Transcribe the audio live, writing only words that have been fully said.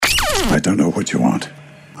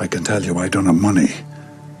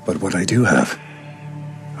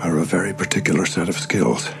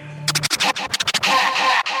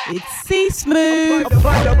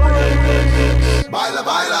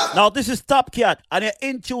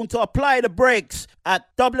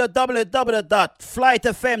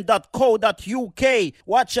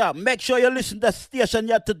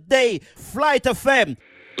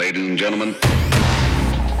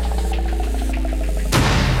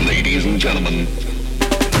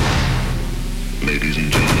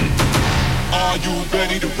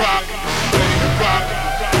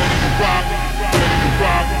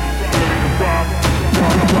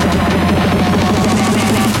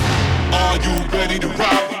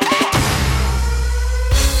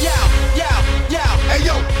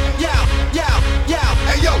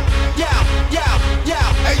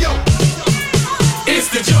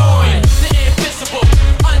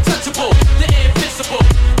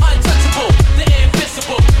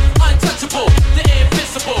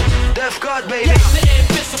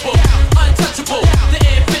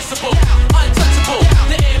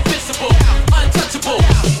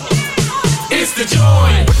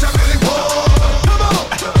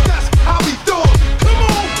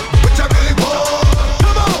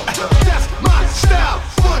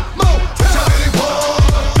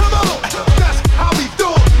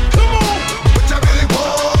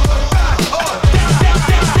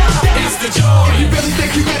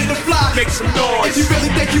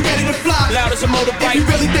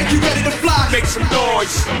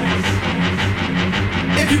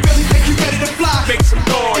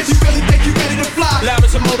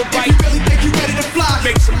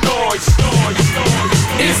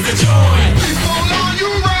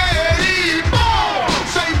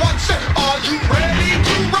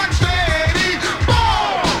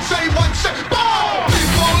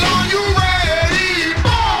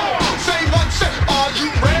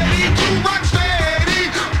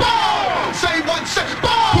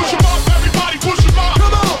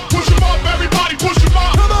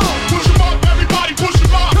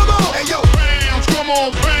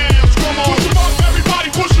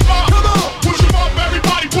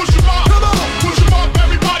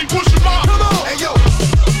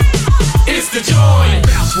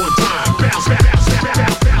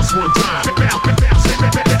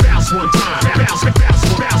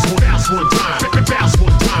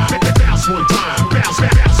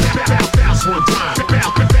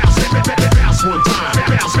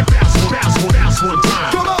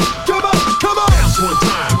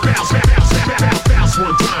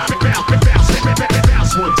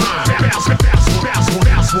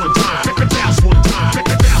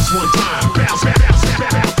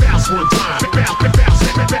Bounce one time.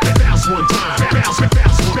 Bounce one time.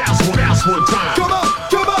 Bounce one time. Come on,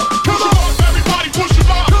 come on, come on. Everybody push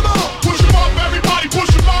 'em up. Come on. Push 'em up, everybody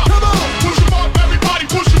push 'em up. Come on. Push 'em up, everybody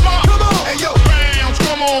push 'em up. Come on. Hey yo. Bounce,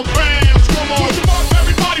 come on, bounce, come on. Push 'em up,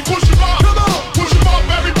 everybody push 'em up. Come on. Push 'em up,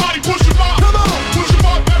 everybody push 'em up. Come on. Push 'em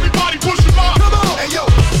up, everybody push 'em up. Come on. Hey yo.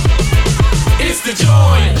 It's the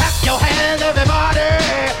joint. Clap your hands, everybody.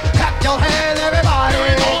 Clap your hands, everybody.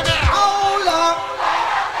 Hold up.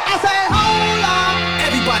 I said hold up.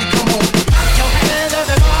 Everybody come on. Clap your hands,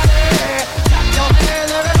 everybody. Clap your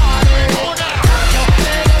hands, everybody. Clap your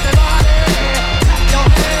hands, everybody. Clap your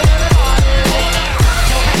hands, everybody. Clap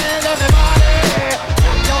your hands, everybody.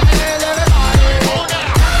 Clap your hands, everybody.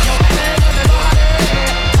 Clap your hands, everybody.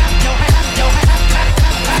 Clap your hands, your hands, clap,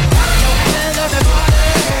 clap, clap. Clap your hands, everybody.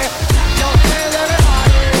 Clap your hands,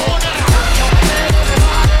 everybody. Clap your hands, everybody.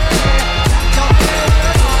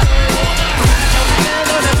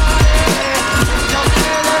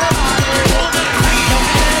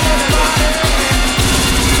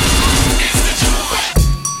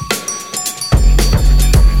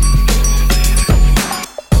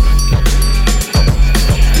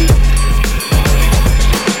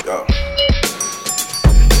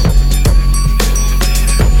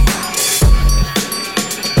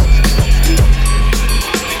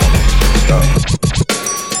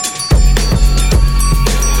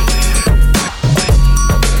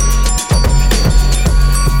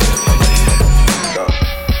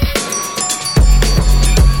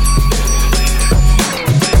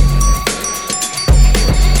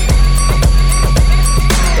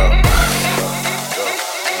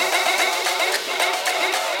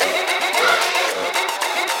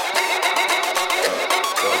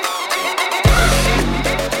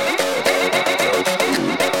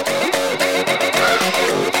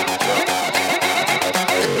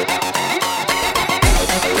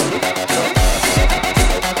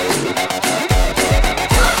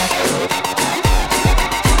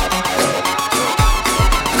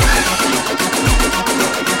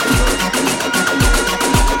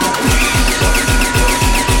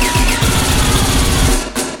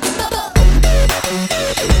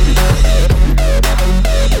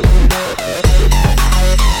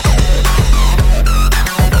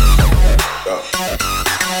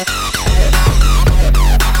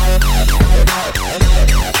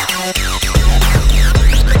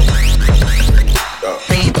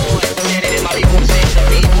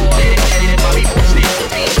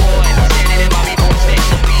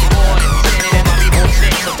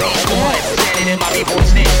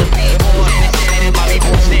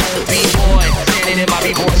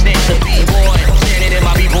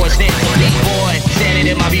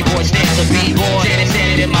 B-boy.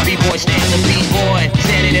 Standing in my B-boy stance, a B-boy.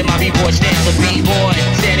 Standing in my B-boy stance, a B-boy.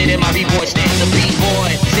 Standing in my B-boy stance, a B-boy.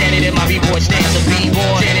 Standing in my B-boy stance, a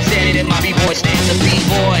B-boy. Standing in my B-boy stance, a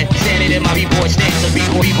B-boy. Standing in my B-boy stance, a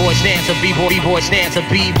B-boy. B-boy stance, a B-boy. B-boy stance, a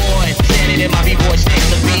B-boy. Standing in my B-boy stance,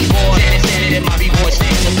 a B-boy. Standing in my B-boy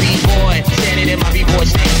stance, a B-boy. Standing in my B-boy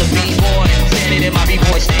stance, a B-boy. Standing in my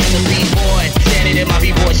B-boy stance, a B-boy. Standing in my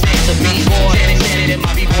B-boy stance, a B-boy. Standing in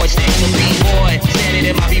my B-boy stance, a B-boy. Standing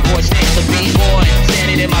in my B-boy stance, a B-boy.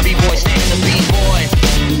 Standing in my B-boy stance, a B-boy.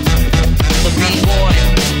 The B-boy.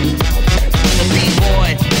 The B-boy.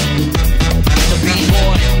 The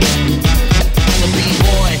B-boy. The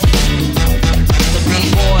B-boy. The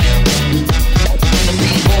B-boy. The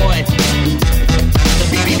B-boy.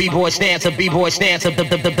 The B-boy stance, a B-boy stance, the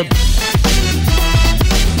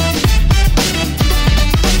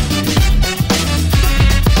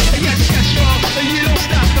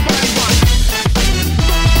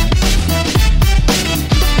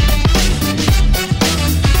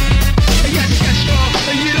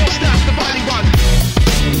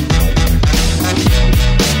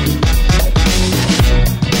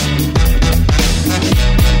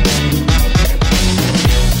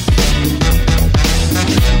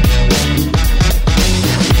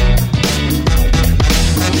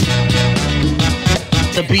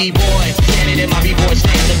B-boy,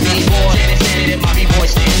 standing in my B-boy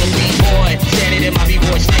stance, a B-boy. Standing in my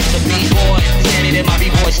B-boy stance, a B-boy. Standing in my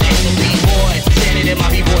B-boy stance, a B-boy. Standing in my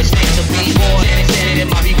B-boy stance, a B-boy. Standing in my B-boy stance, a B-boy. Standing in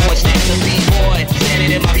my B-boy stance, a B-boy.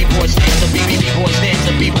 Standing in my B-boy stance, a B-boy stance,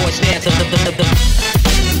 a B-boy stance, a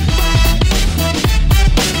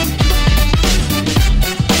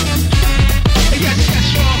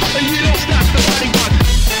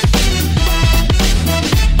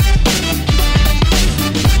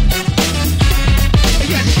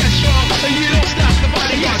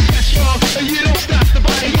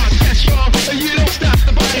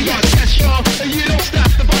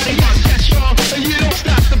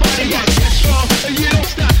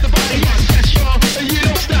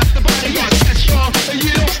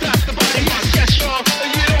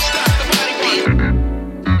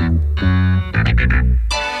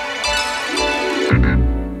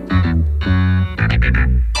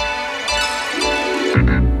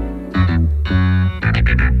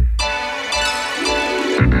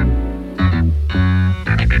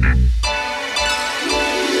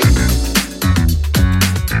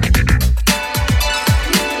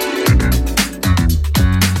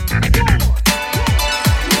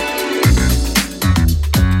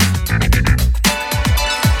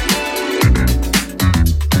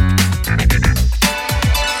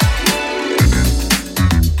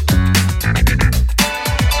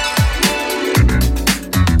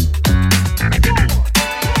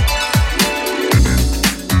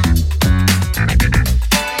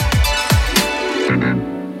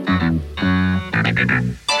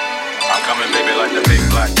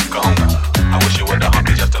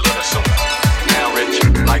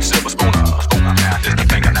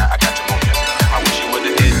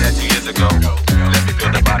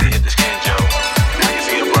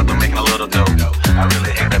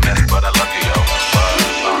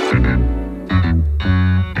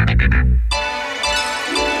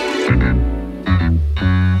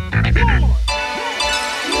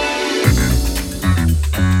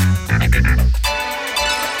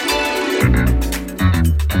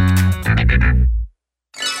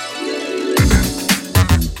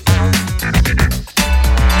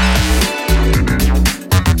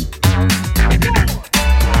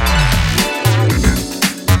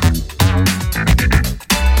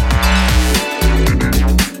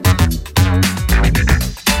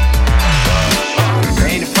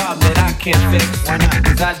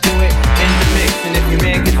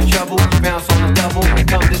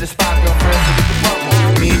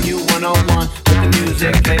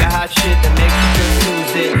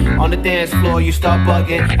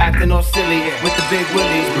acting all silly with the big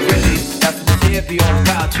willies, but really, that's what this here be all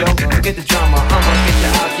about, yo. Forget the drama, I'ma get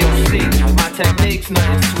you out, yo. See, my technique's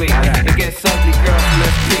nothing sweet. It gets ugly, girl, so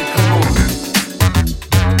let's speak, come on.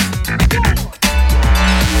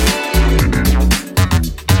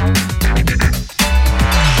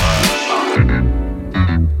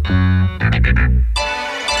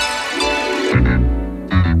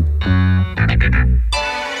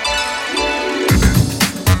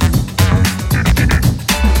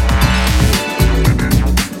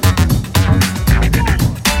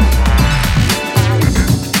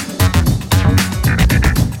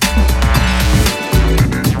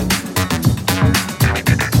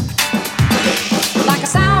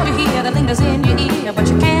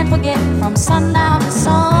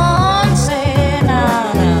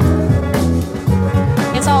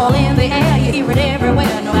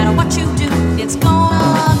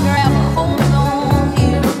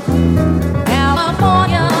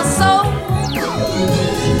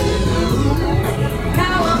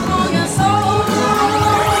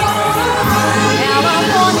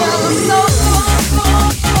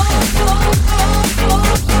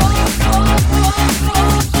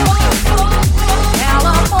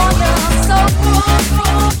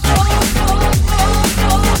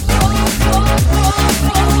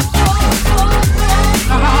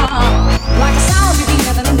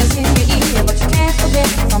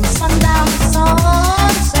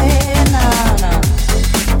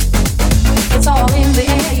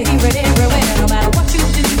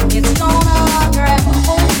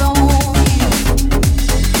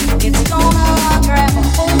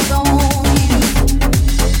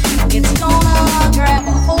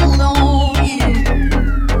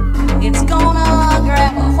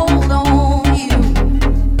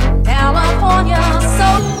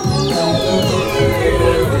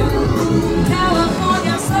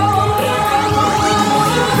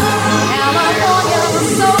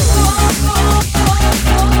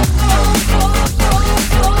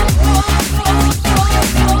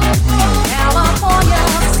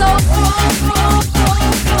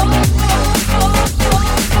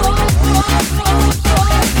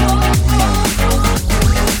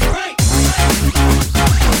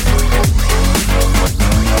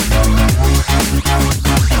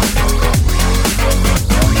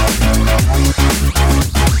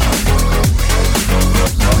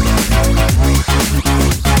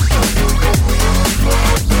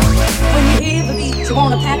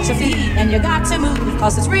 and you got to move,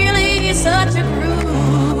 cause it's really such a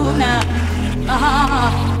groove now.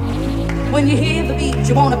 When you hear the beat,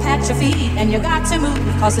 you wanna pat your feet, and you got to move,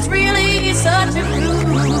 cause it's really such a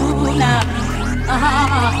groove now.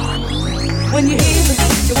 When you hear the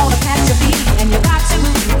beat, you wanna pat your feet, and you got to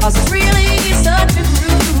move, cause it's really such a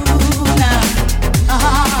groove now.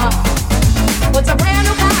 What's a brand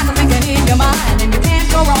new kind of thinking in your mind, and you can't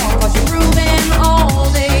go wrong, cause you're grooving all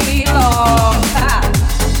day long.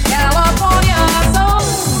 California soul,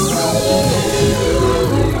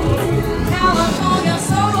 California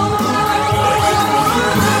soul,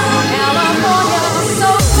 California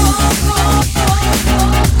soul.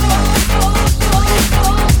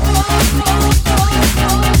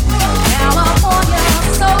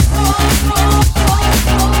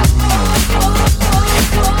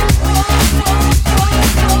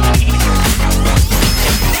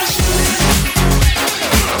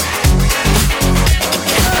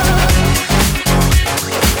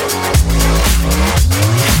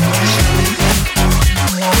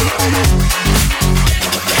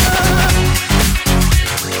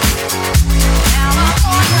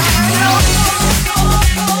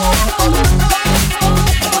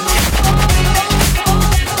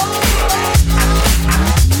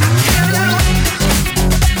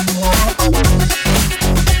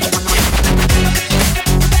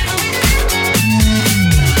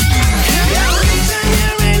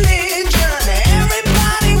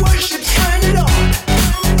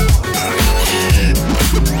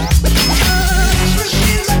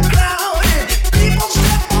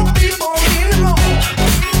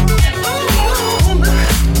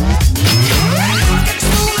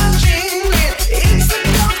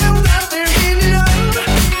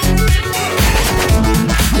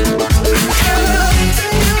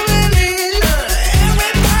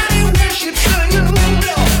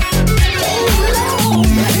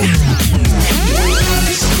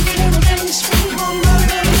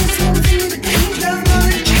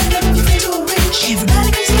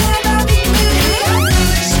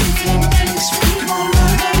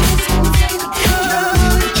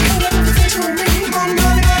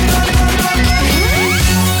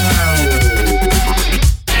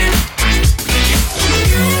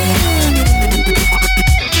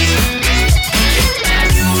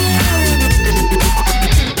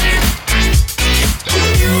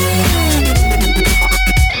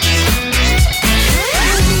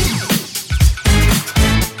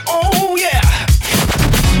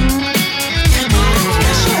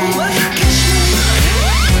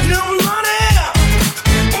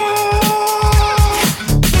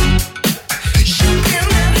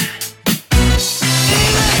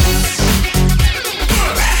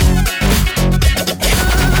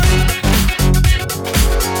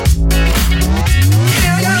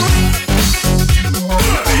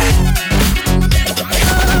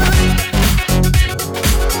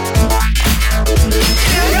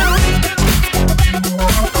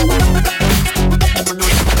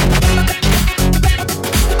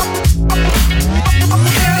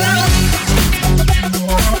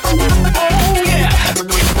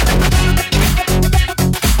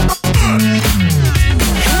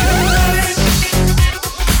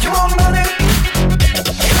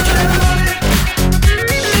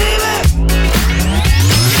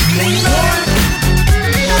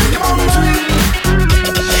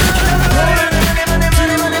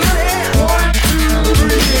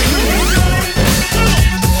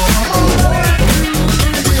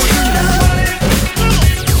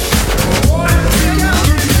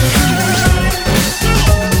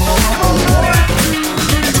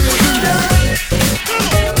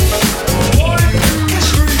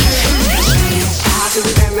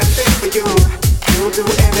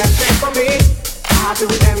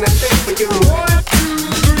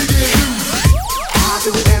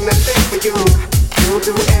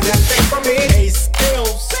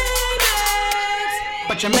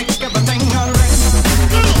 But you make everything alright.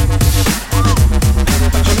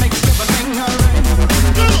 But you make everything alright.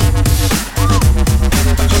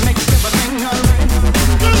 But you make everything alright.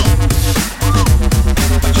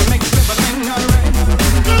 But you make everything alright.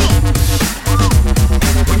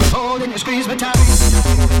 When you hold and you squeeze me tight.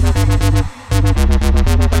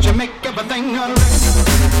 But you make everything alright.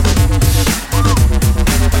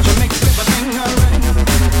 But you make everything alright.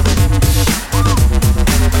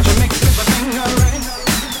 But you make everything alright.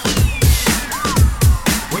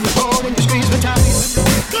 When you hold and you squeeze me tight.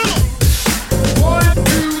 1,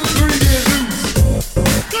 2, 3, get loose.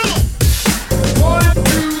 1,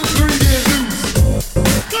 2, 3, get loose.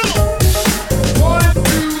 1,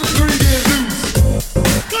 2, 3, get loose.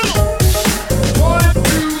 1,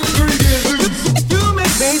 2, 3, get loose. You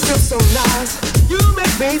make me feel so nice.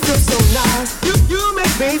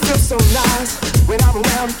 so nice when I'm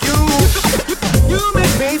around you. You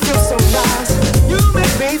make me feel so nice. You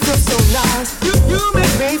make me feel so nice. You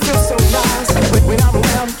make me feel so nice when I'm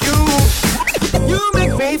around you. You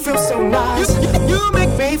make me feel so nice. You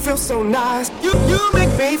make me feel so nice. You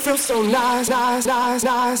make me feel so nice. Nice, nice,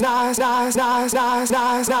 nice, nice, nice, nice,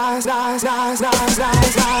 nice, nice, nice, nice, nice, nice, nice, nice,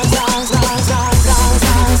 nice, nice,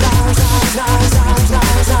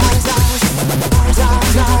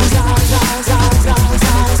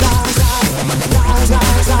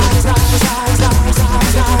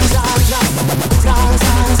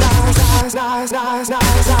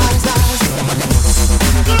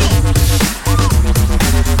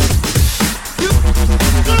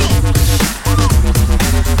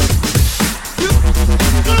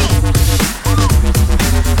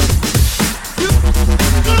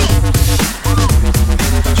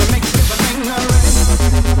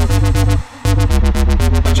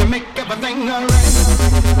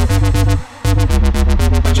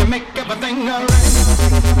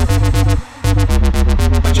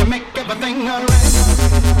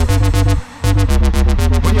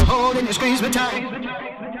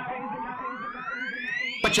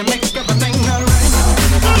 But you make everything alright.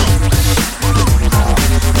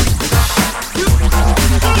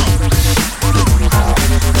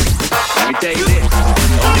 Let me tell you this.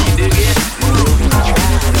 All you do is move and try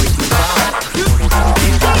to make you fall.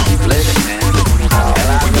 These guys keep living, man.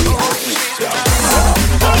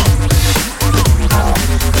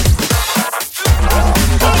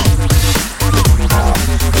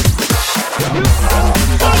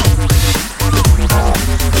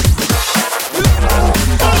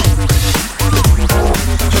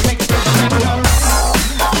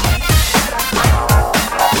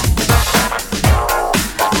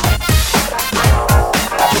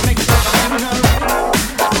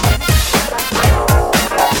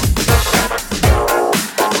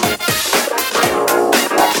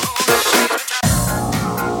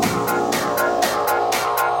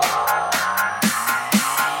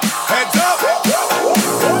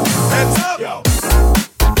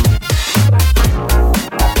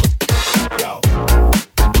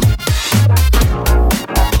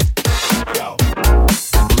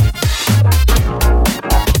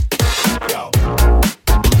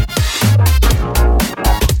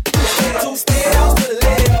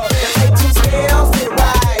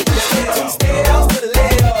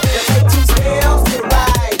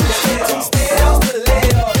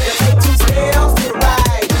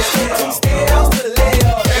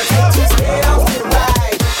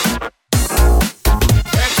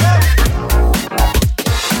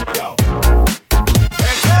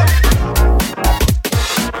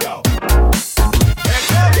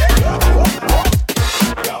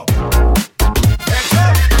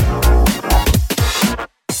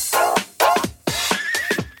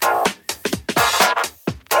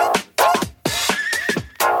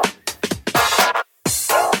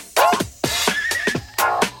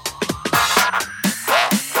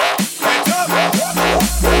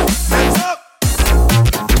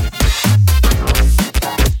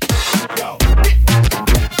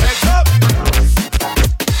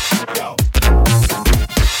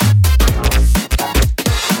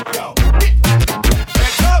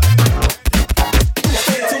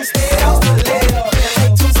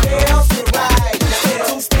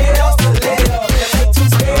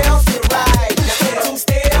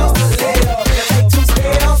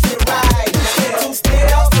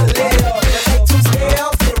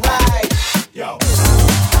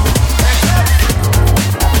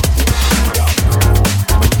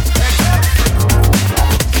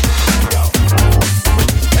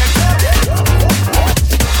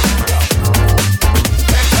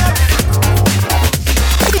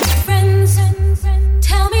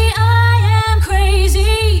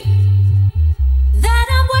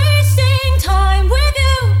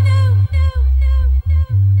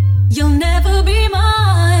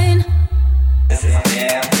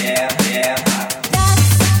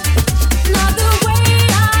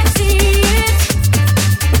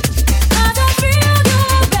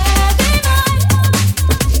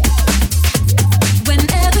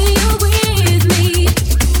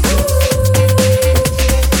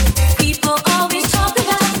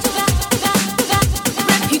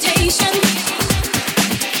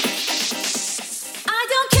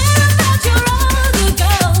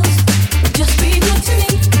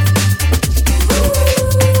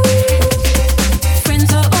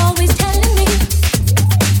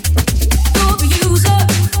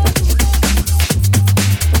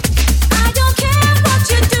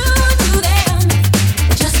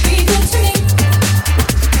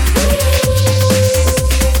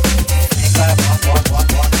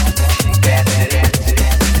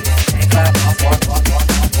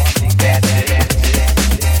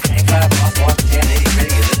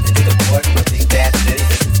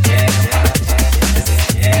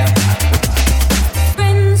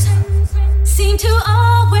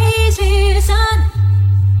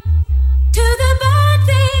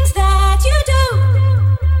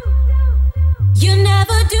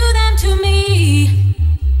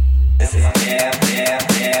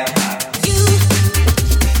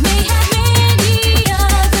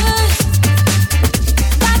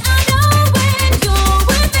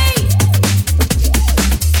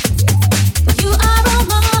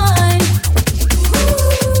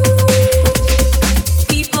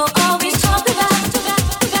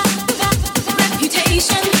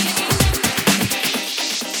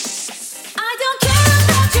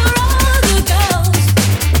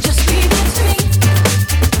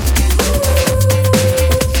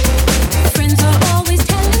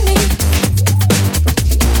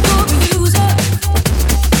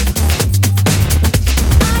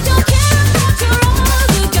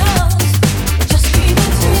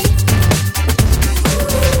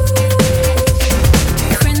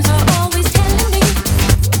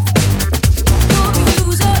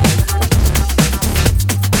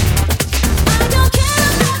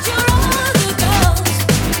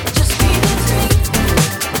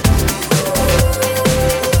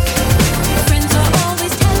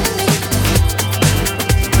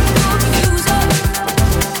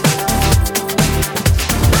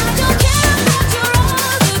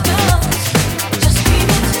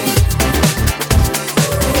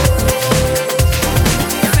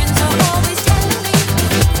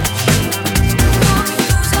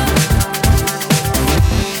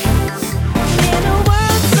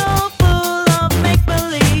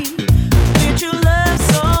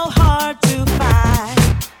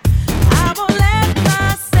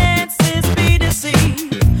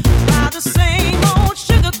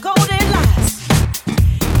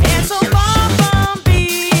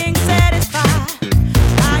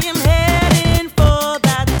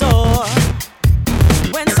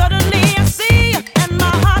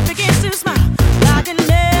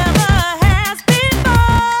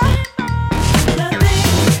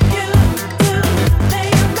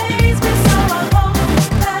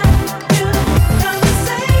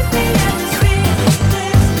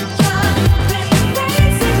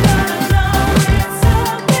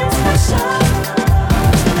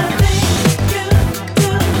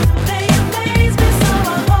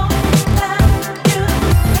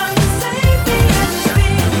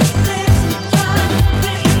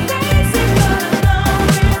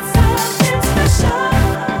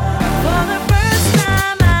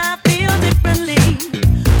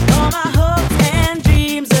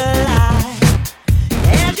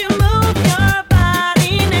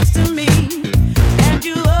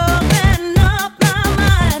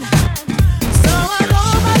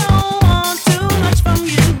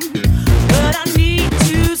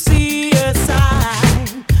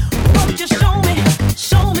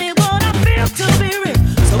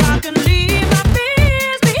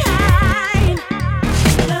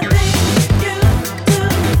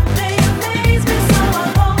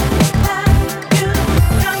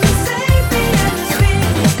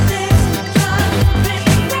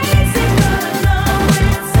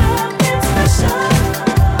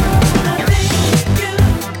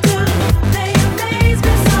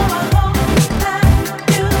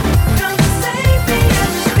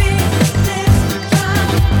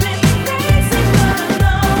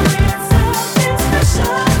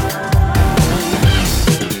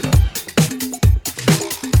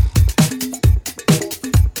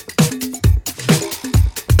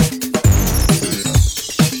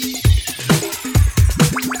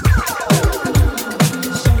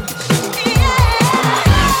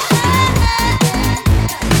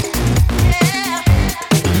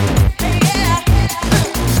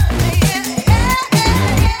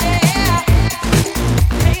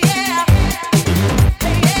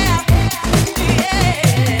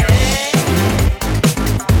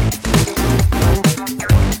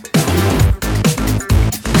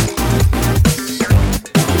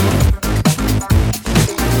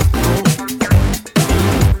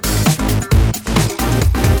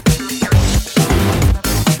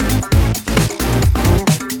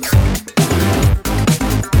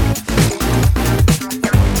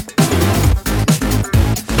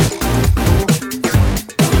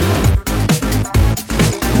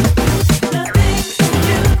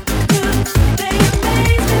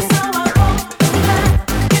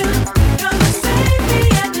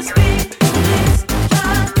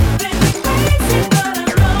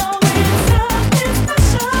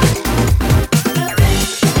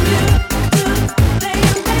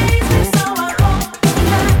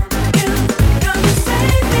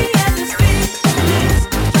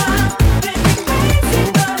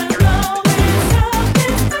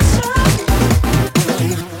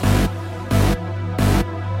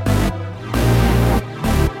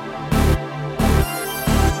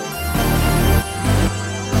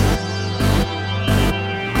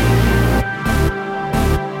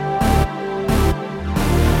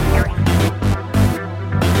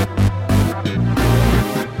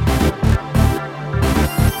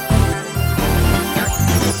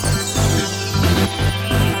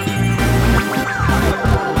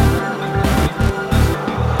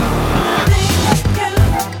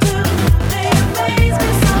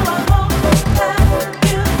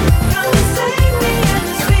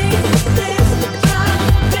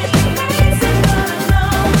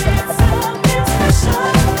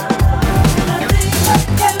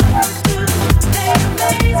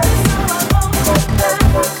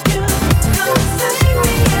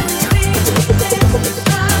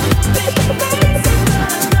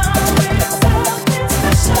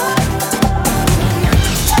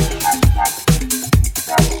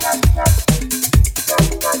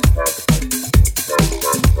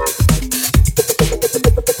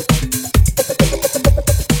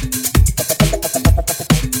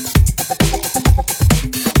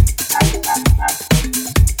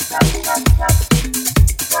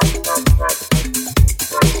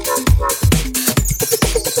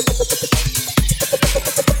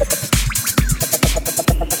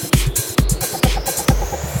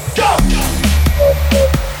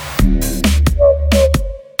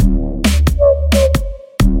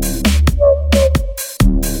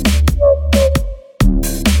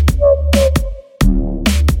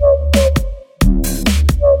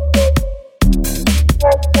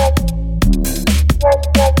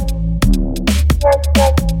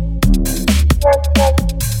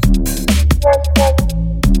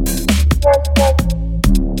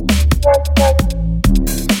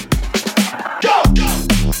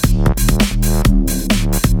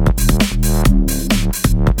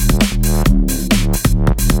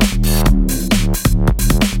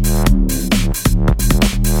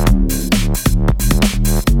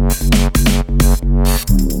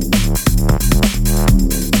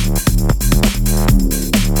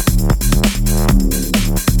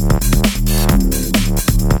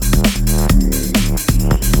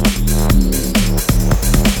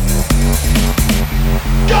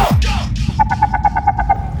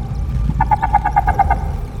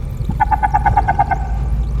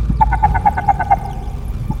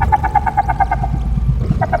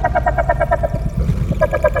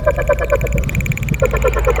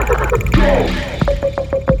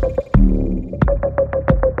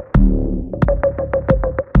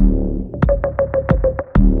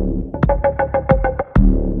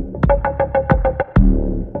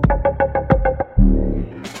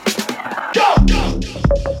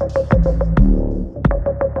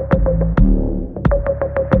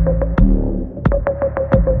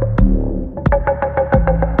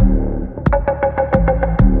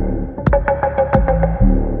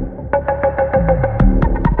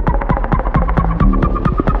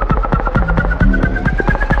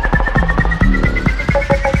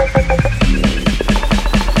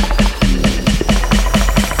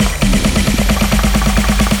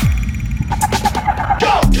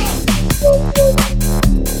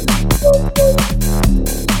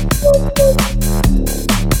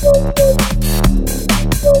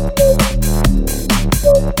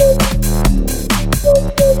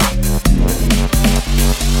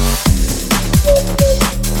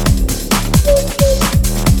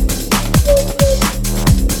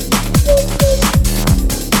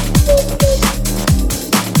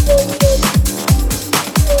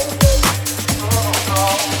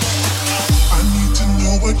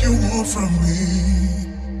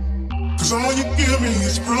 all you give me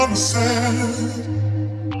is promises.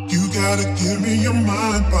 You gotta give me your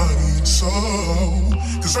mind, body, and soul.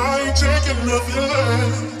 Cause I ain't taking nothing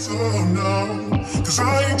less, oh no. Cause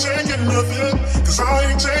I ain't taking nothing, cause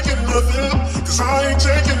I ain't taking nothing, cause I ain't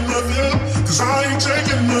taking nothing, cause I ain't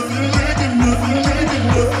taking nothing, taking nothing, taking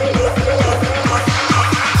nothing,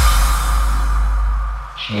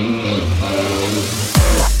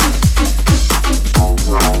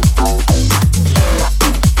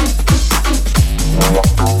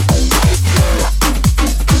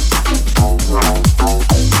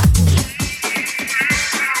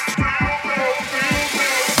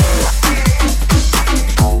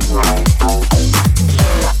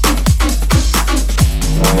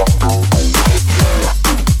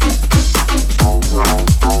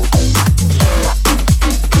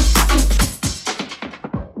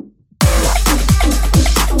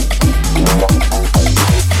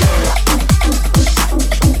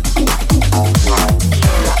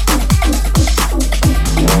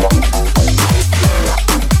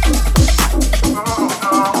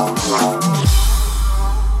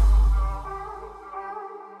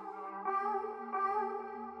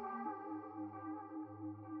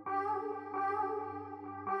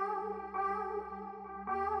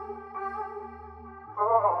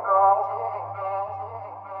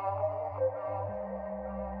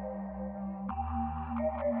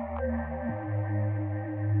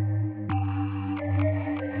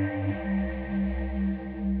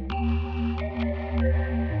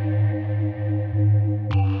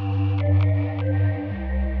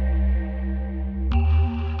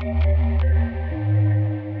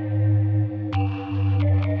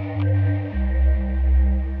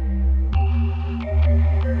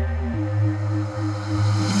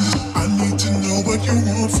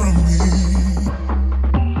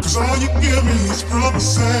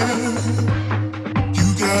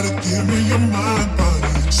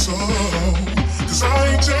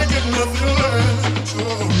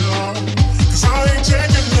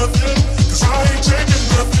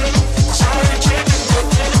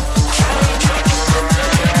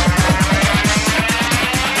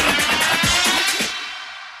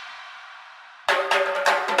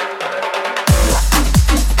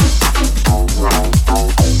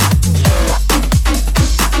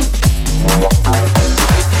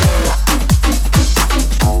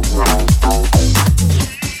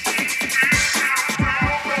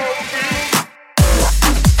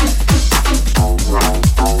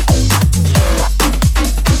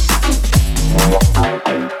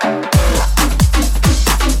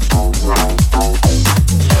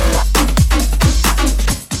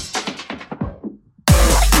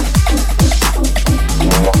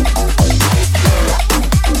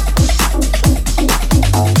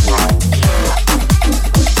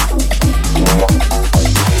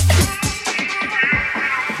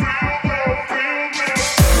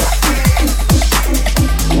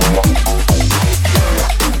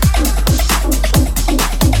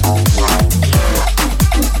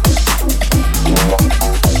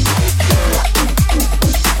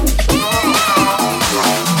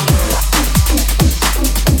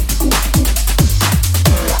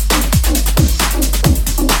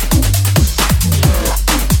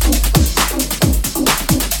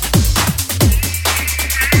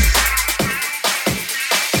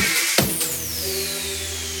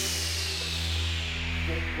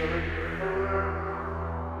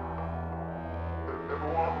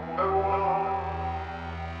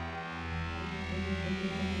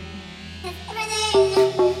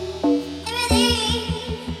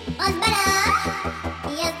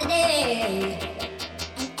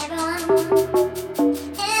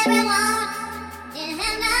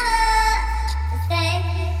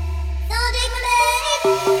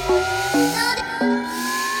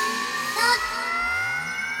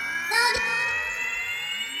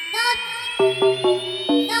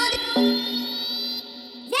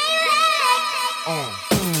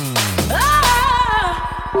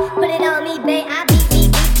 Put it on me, babe. I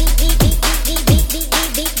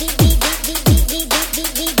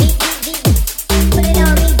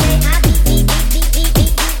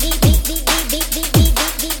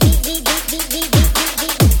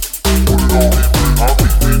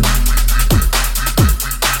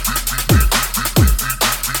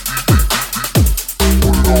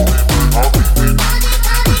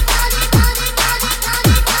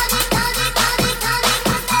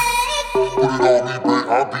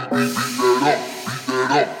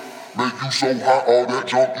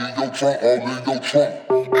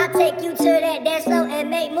I'll take you to that dance floor and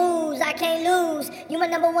make moves. I can't lose. You my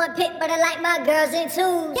number one pick, but I like my girls in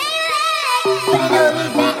twos. Put it on me,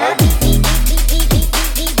 babe.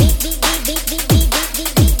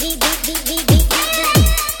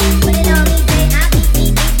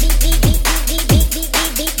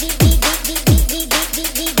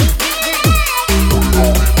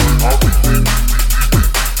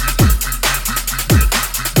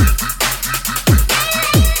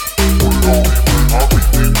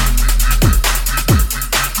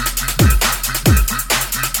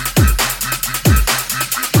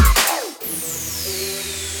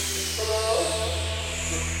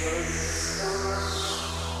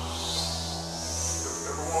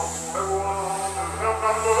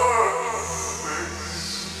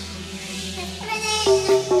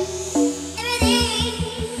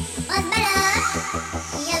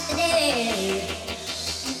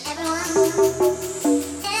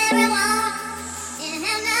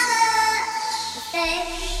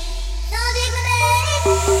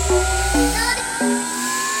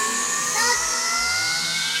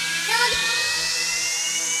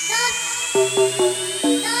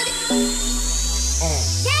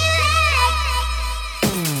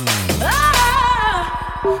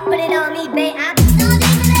 Put it on me, babe.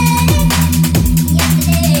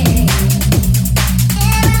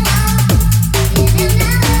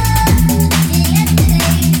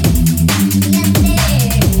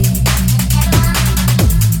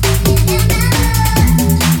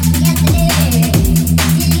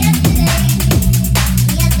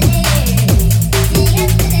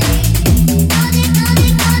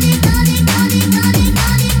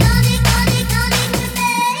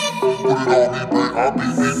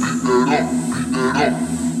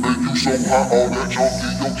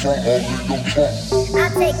 I'll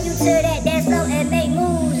take you to that dance floor and make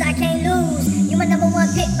moves. I can't lose. You my number one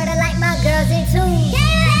pick, but I like my girls in twos.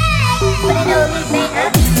 Put it on me,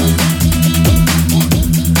 babe.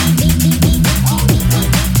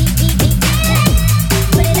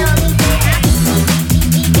 Put it on me,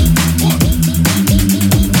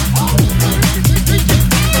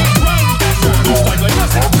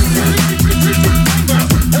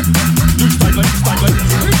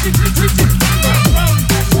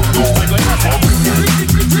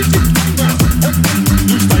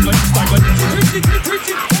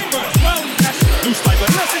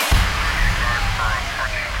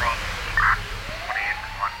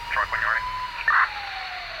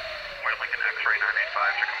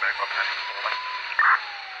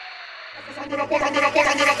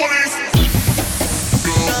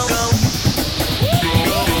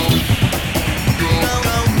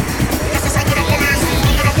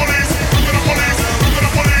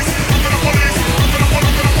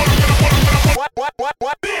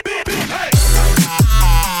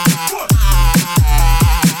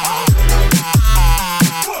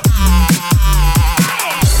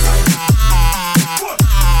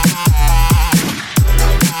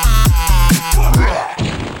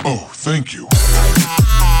 Thank you.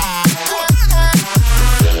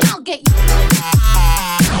 I'll get you.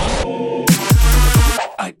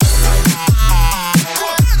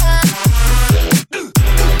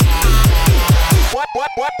 What?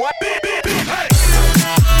 Hey!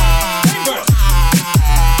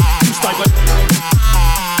 You start with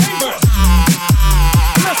Chambers.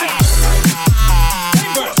 Listen.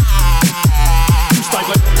 Chambers. You start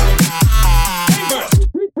with Chambers.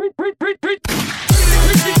 You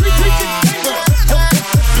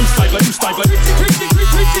start with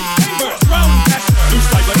Chambers. Round master. You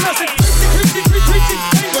start with listen. You start with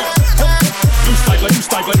Chambers.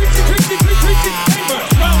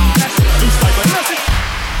 Round master. You start with listen.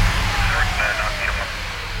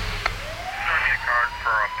 For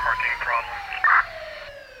a parking problem.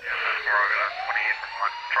 Yeah, that's where I got 28 from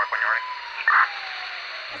one truck when you're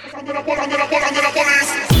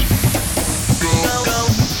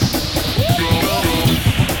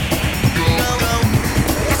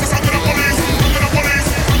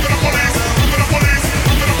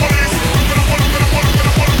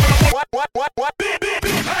What?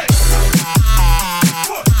 Hey!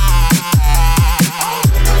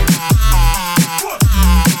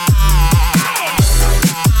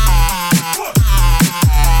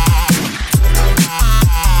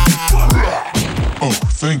 Oh,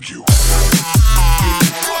 thank you.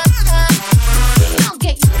 I'll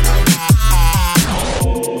get you.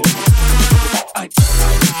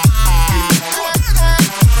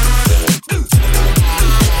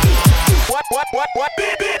 What?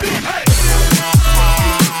 Hey!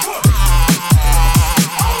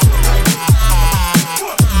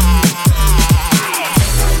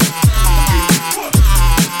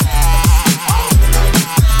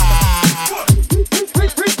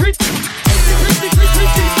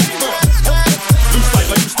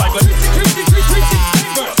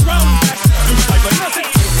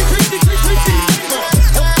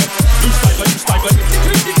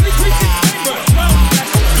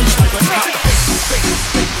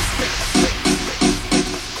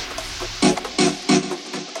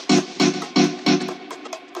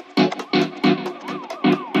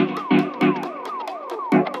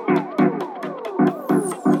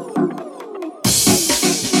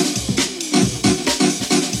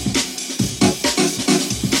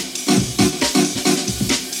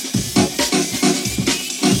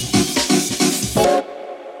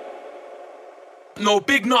 No,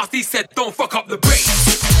 Big Nasty said don't fuck up the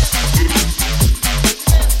bass.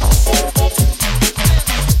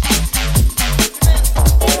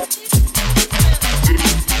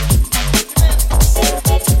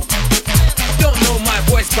 Don't know my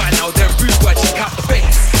voice by now, then rude boy, check out the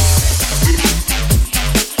bass.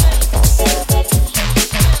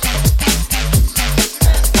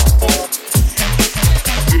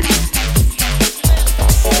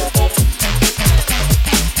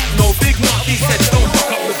 No, Big Nasty said don't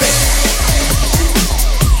fuck up the bass.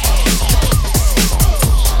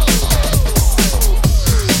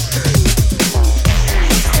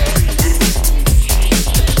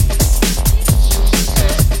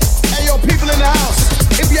 Hey yo, people in the house,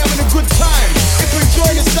 if you're having a good time, if you're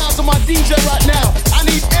enjoying the sounds of my DJ right now, I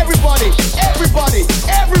need everybody to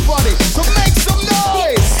make some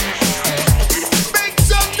noise. Make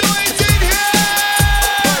some noise in here.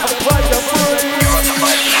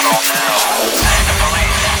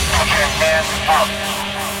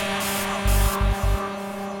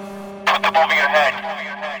 Put them over your head.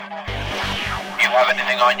 You have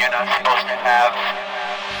anything on you're not supposed to have?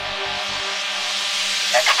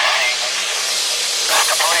 Ecstasy. It's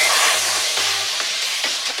the police.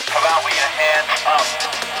 Come out with your hands up.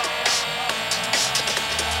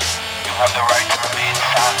 You have the right to remain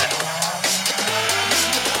silent.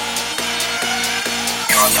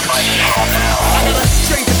 You're on the microphone now. I got a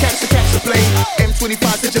train to catch the plane. M25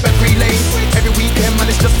 such a every lane. Every weekend, man,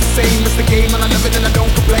 it's just the same. It's the game, and I love it, and I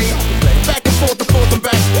don't complain. Back and forth and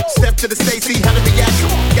back. Step to the stage, see how to react.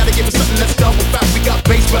 Gotta give it something that's double back. We got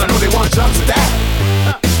bass, but I know they want jumps to that.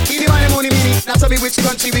 Eeny, miny, moony, meeny. Now tell me which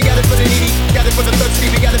country we got it for the needy. Got it for the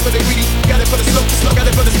thirsty, we got it for the greedy. Got it for the slow, got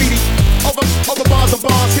it for the speedy. Over bars and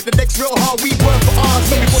bars, hit the decks real hard. We work for ours.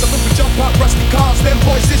 Maybe for the book we jump out rusty cars. Them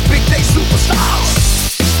boys is big, they superstars.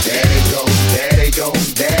 There they go, there they go,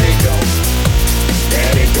 there they go.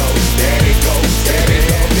 There they go, there they go, there they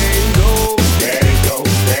go. There they go,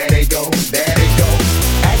 there they go, there they go.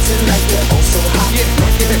 Acting like they're oh so hot.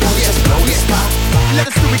 Rockin' it on, just blow this spot. Let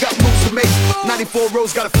us do, we got moves to make. 94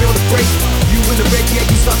 rows, gotta feel the break. You in the red, yeah,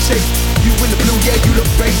 you start shake. You in the blue, yeah, you look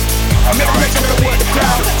great. Make sure to work the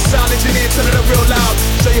crowd. Sound engineer, turn it up real loud.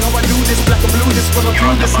 Show you how I do this, black and blue, this from a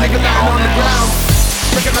blue, this nigga lying on the ground.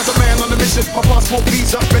 Recognize a man on a mission. My passport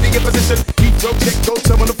visa, ready in position. Heathrow check, go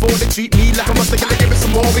terminal 4. They treat me like I must take it, give it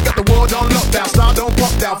some more. We got the world on lockdown. Style don't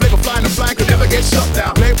pop down. Flavor flying and flying could never get shut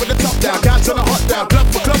down. Play with the top down, can't turn the hot down. Club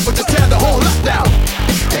for club, but just tear the whole lot down.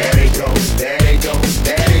 There they go, there they go,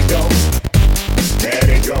 there they go. There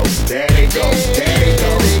they go, there they go, there they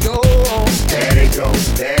go. There they go,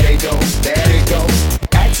 there they go, there they go.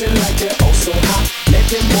 Acting like they're oh so hot. Let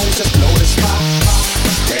them boys just blow the spot.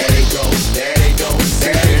 There they go, there they go,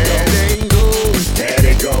 there they go. There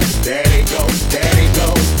they go, there they go, there they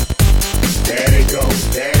go. There they go,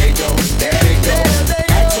 there they go, there they go.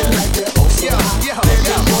 Acting like they're oh so hot. Let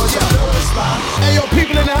them boys just blow the spot. Hey yo,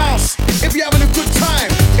 people in the house, if you're having a good time,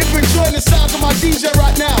 if you're enjoying the sounds of my DJ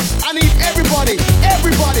right now, I need everybody to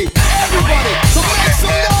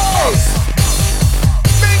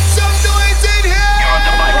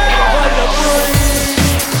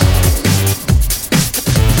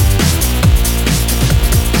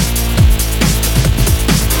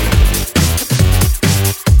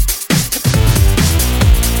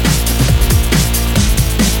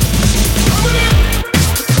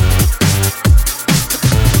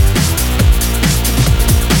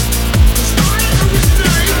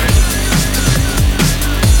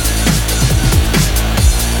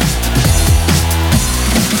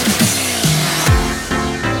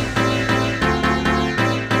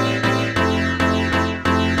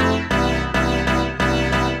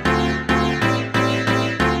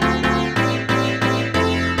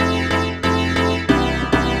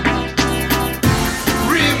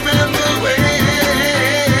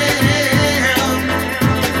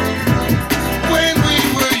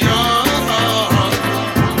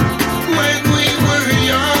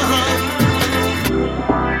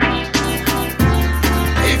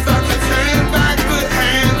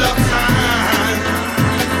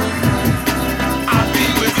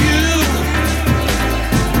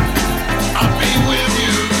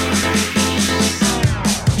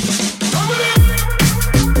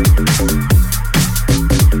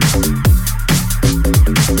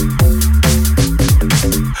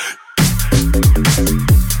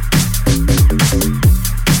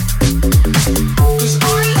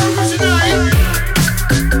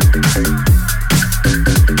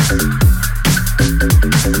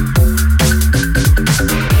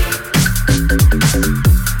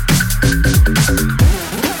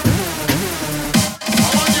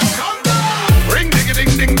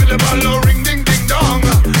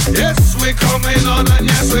coming on and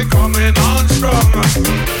yes, we're coming on strong.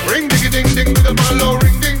 Ring diggy ding ding with the ball,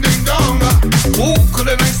 ring ding ding dong. Who could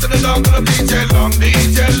have nice to the dog of DJ Long,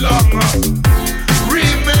 DJ Long.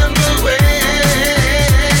 Remember when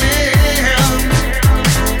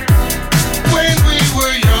we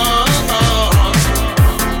were young,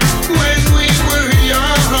 when we were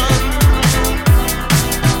young.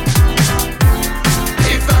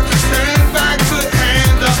 If I could turn back the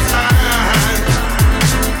hand of time,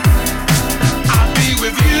 I'll be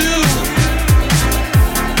with you.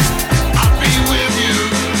 I'll be with you.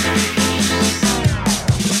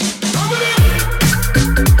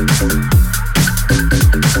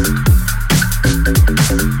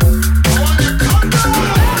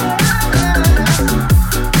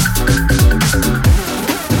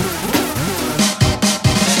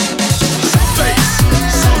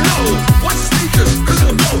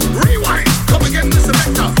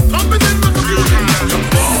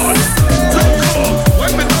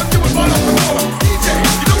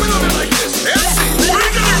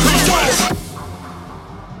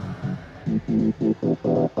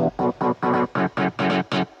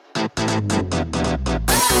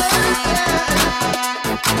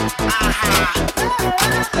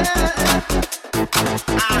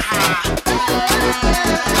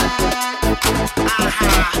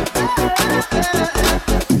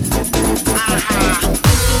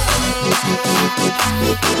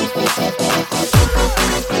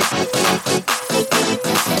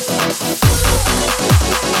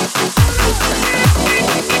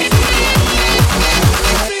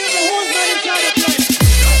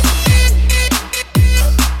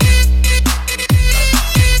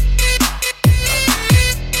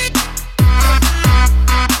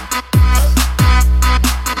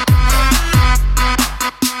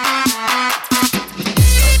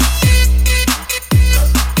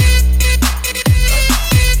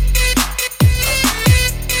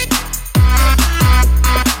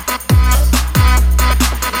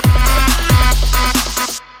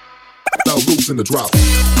 In the drop.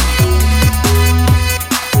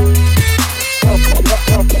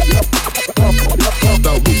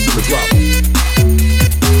 Now loose in the drop.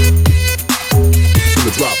 In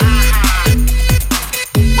the drop.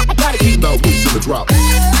 Now loose in the drop.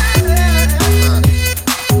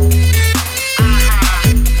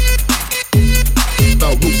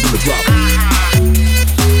 Now loose in the drop.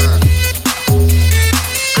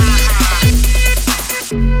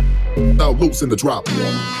 Now loose in the drop.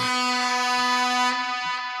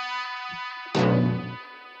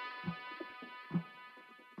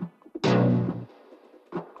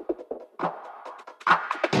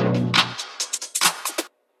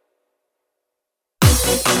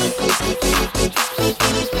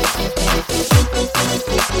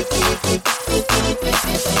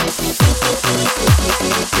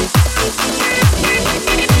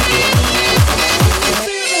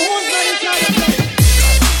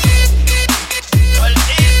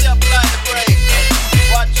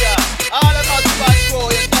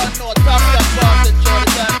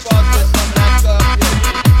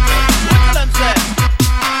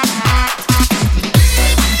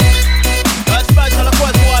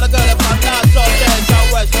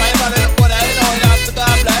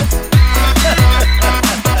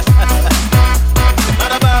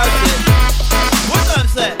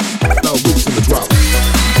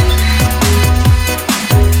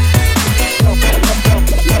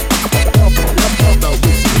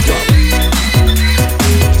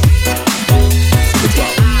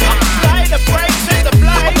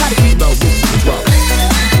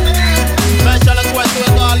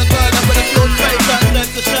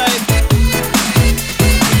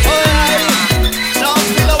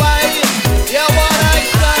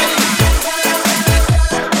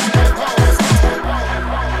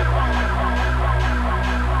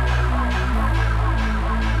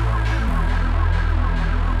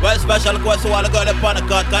 Special request to all the girls upon the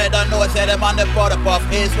cut, cause you don't know, say them on the powder puff,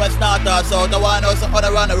 east, west, north, or south, the one knows how to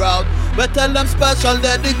run around. But tell them special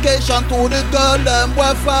dedication to the girl, them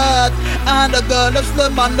we're fat, and the girl is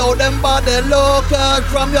slim and know them body look at.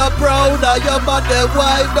 From your proud, your body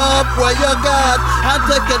wide up where you got, and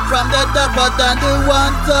take it from the top and the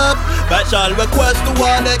one top. Special request to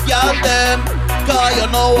all the girls, them, cause you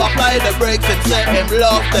know apply the brakes and say him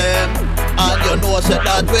love them. And you know say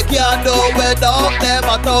that we can't do without them.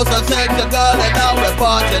 1,000 sexy girl and now we're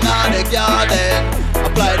partying on the garden.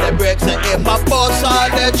 Apply the brakes and in my bus all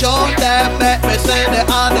the tune them. Make me say the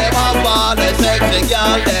on them and all the sexy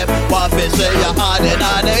girl them. One piece say you're hiding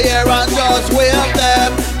on the air and just wave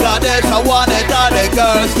them. Cause this I want it all the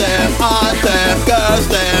girls them. On them, girls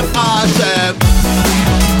them, on them.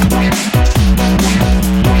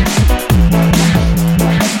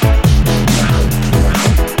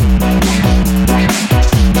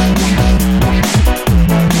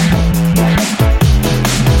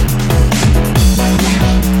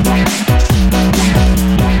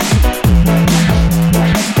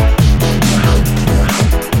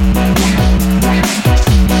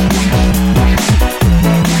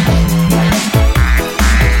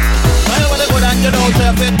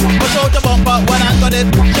 it.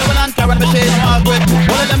 Shoving and carrying the machine hard with.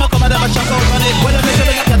 One of them a come and them a shock out on it. Well, they make sure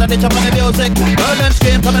they get that they chop on the music. Girl them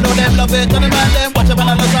scream, come and know them love it. And the man them watch it when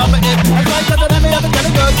I look off it. That's why I said to them, me have to tell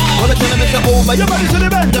the girls. Well, they tell them it's over your body to the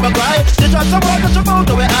bend, them a cry. You drop some water, you move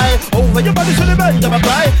to it high. Over your body to the bend, them a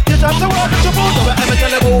cry. You drop some water, you move to it high. Me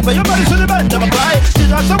tell them over your body to the bend, them a cry. You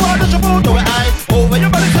drop some water, you move to it high. Over your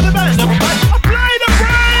body to the bend, them a cry. Apply the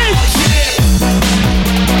brakes!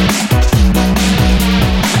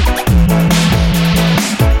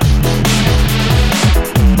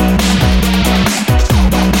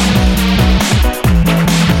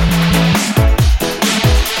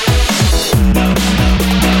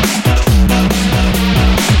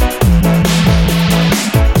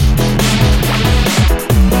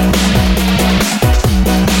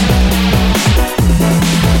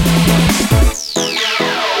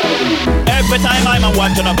 Every time I'm a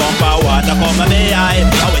watch on a bumper, water come on me eye.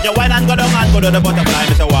 And when you wine and go down and go to the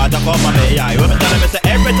butterfly, me say water come on me eye. When me tell me say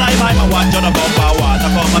every time I'm a watch on a bumper,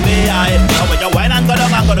 water come on me eye. And when you wine and go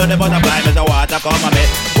down and go to the butterfly, me say water come on me.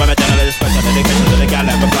 When me tell you the special dedication to the girl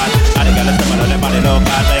every fat, and the girl is similar to the body look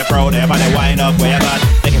at, they proud, everybody wind up where you got.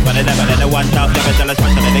 Take it for the devil and the one top, let me tell you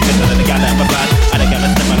special dedication to the girl every fat, and the girl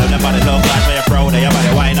is similar to the body look at, they proud,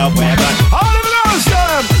 everybody wind up where you got. All of those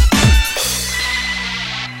them.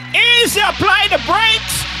 Easy, apply the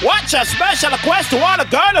brakes. Watch a special request to all the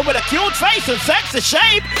girls with a cute face and sexy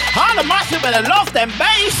shape. All the massive with a loft and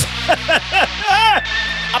bass.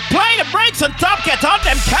 Apply the brakes and top, get on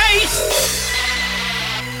them case.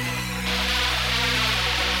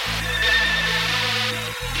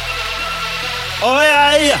 Oh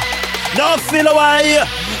yeah, no feel away.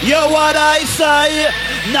 You what I say.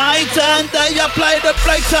 Night and day, apply the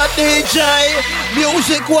brakes at DJ.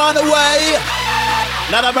 Music one away.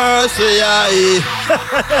 Not a mercy, aye.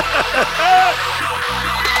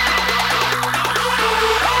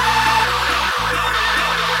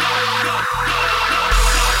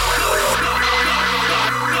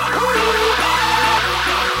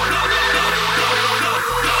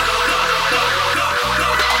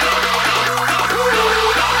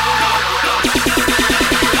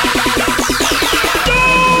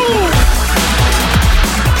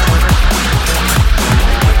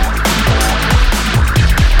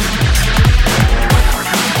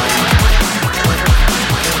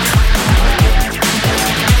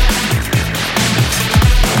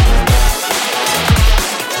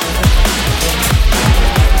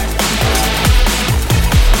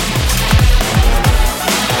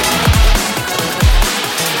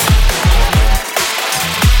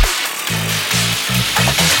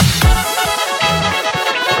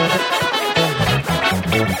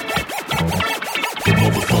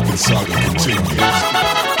 Saga continues.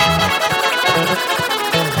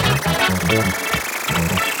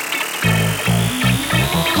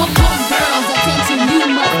 Come on, girls, attention, you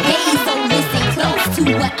must pay. So listen close to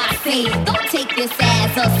what I say. Don't take this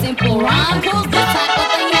as a simple rhyme, cause this type of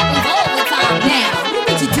thing happens all the time. Now, what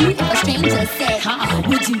would you do if a stranger said, huh?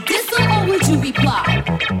 Would you diss them or would you reply?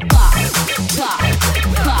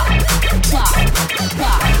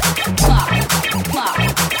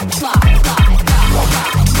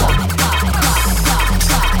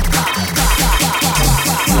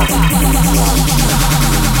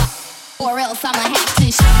 Or else I'ma have to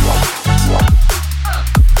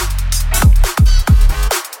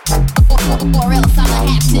or else I'ma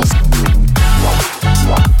have to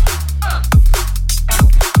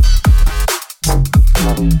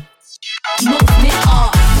movement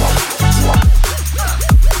off.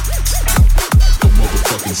 The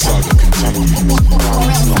motherfucking saga continues. Or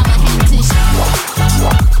else I'ma have to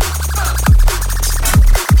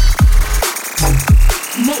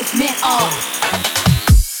movement off.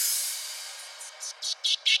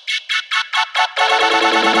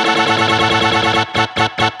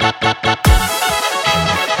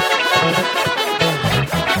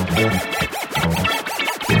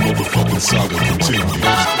 The motherfucking saga continues.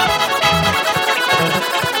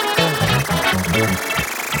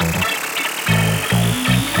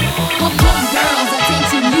 Come on, girls,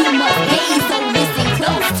 attention, you must pay. So listen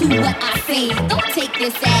close to what I say. Don't take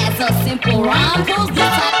this as a simple rhyme, cause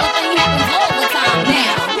this type of thing happens all the time.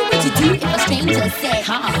 Now, what would you do if a stranger said,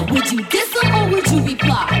 huh? Would you diss them or would you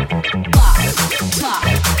reply?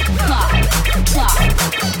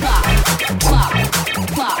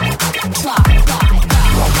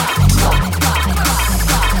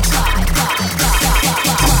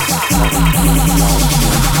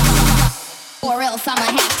 Or else I'ma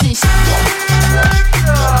have to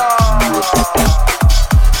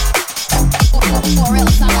or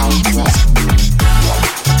else I'ma have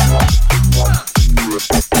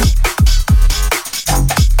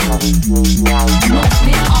to movement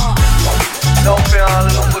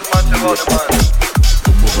about the man.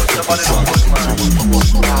 Nobody don't put man.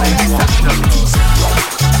 Ladies just shut up.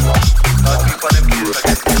 Can't keep on them kids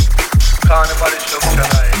again. Can't nobody show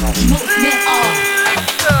tonight.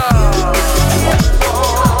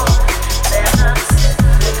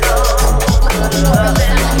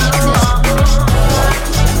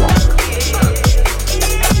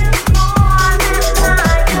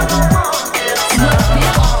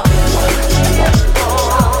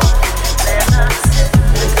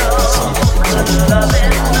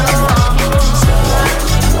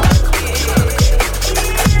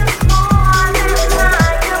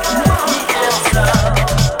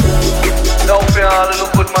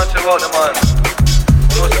 About the man.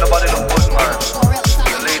 Don't nobody look good, man.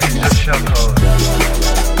 The ladies just shout out.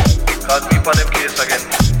 Can't be on them case again.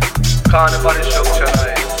 Can't nobody show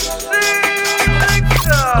tonight.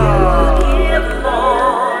 Give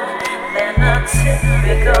more than a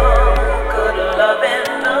typical good loving.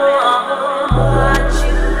 What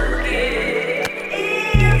you give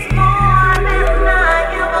is more than I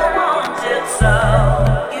ever wanted. So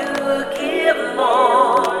you give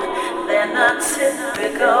more than a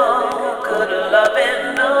typical good loving.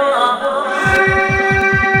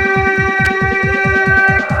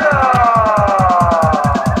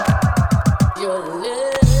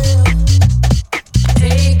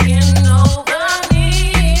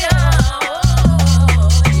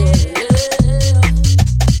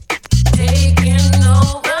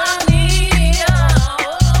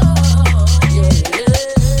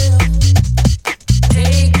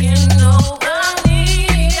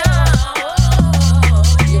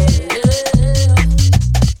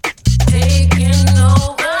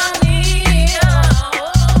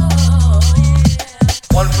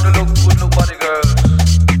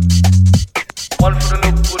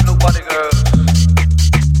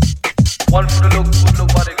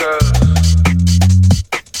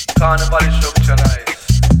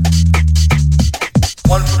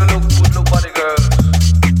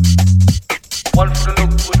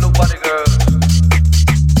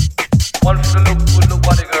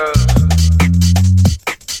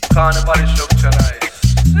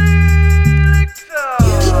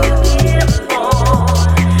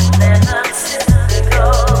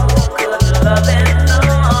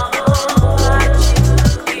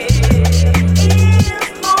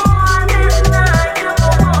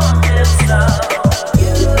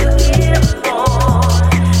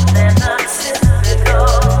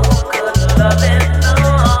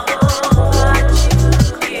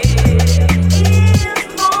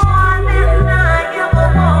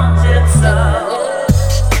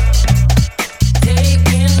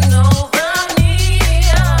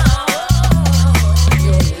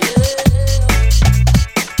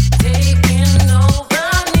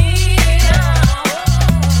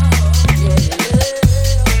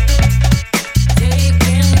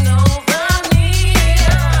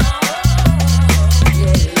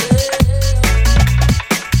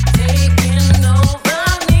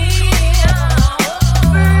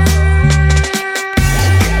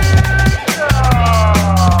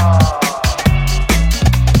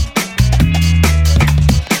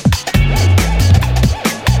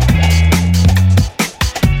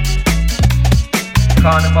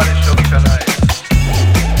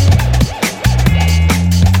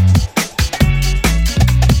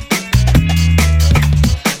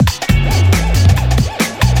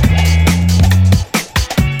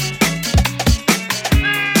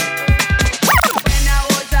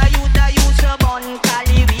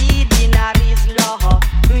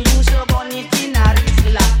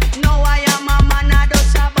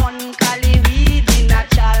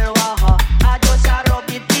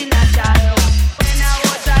 When I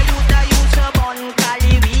was a youth, I used to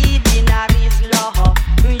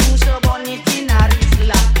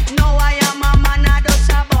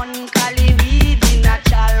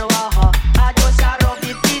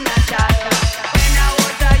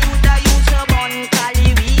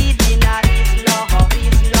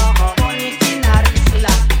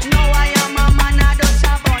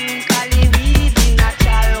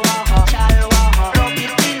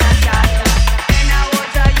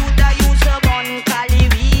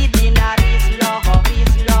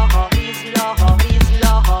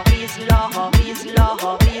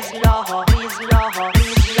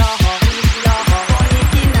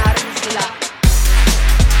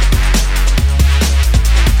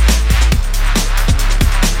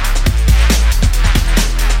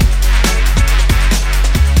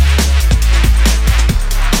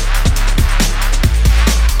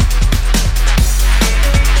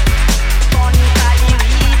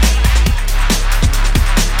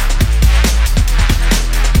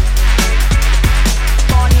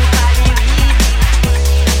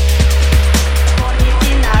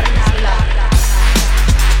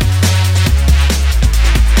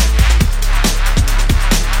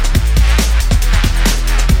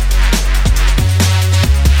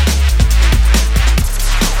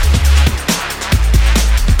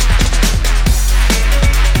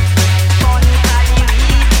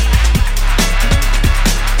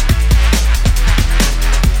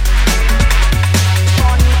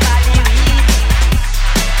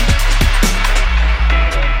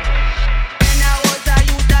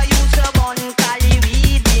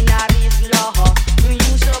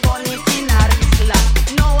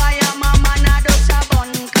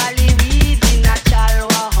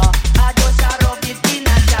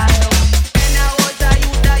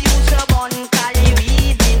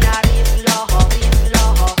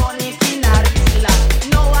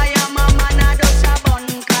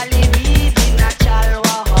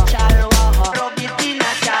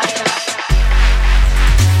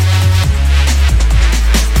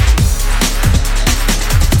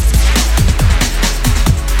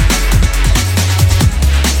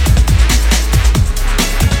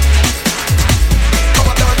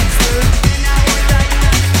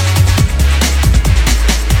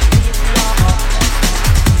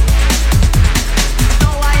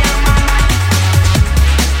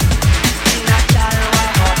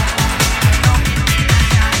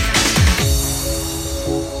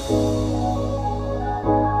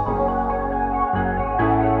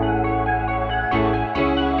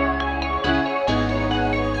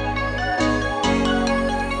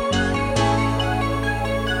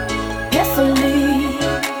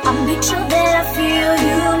picture that I feel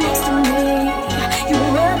you next to me. You're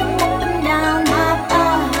running up and down my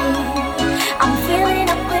body. I'm filling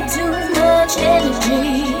up with too much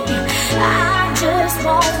energy. I just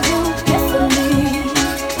want you carefully.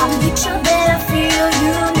 I'm picture that I feel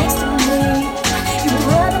you next to me. You're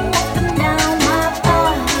running up and down my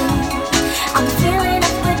body. I'm filling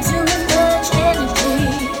up with too much energy.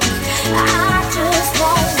 I just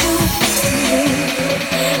want you next to me.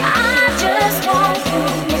 I just want you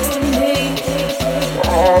next to me.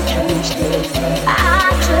 I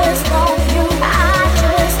just want you. I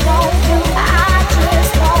just want you. I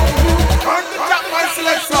just want you. Turn the top, my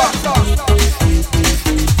selector.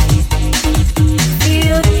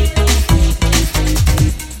 Feel it.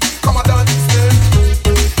 Come on, dance this thing.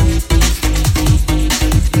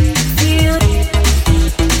 Feel it.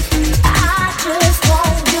 I just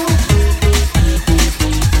want you.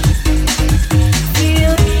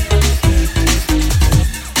 Feel it.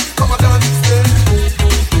 Come on, dance this thing.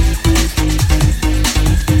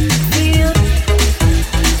 Feel it.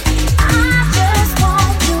 I just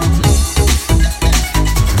want you.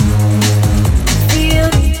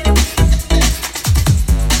 Feel it.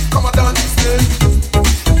 Come on, dance this thing.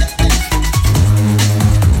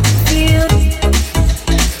 Feel it.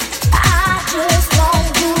 I just want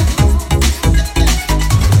you.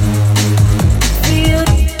 Feel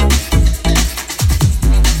it.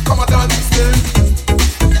 Come on, dance this thing.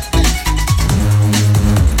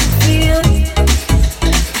 Feel it.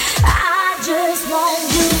 I just want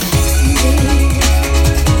you.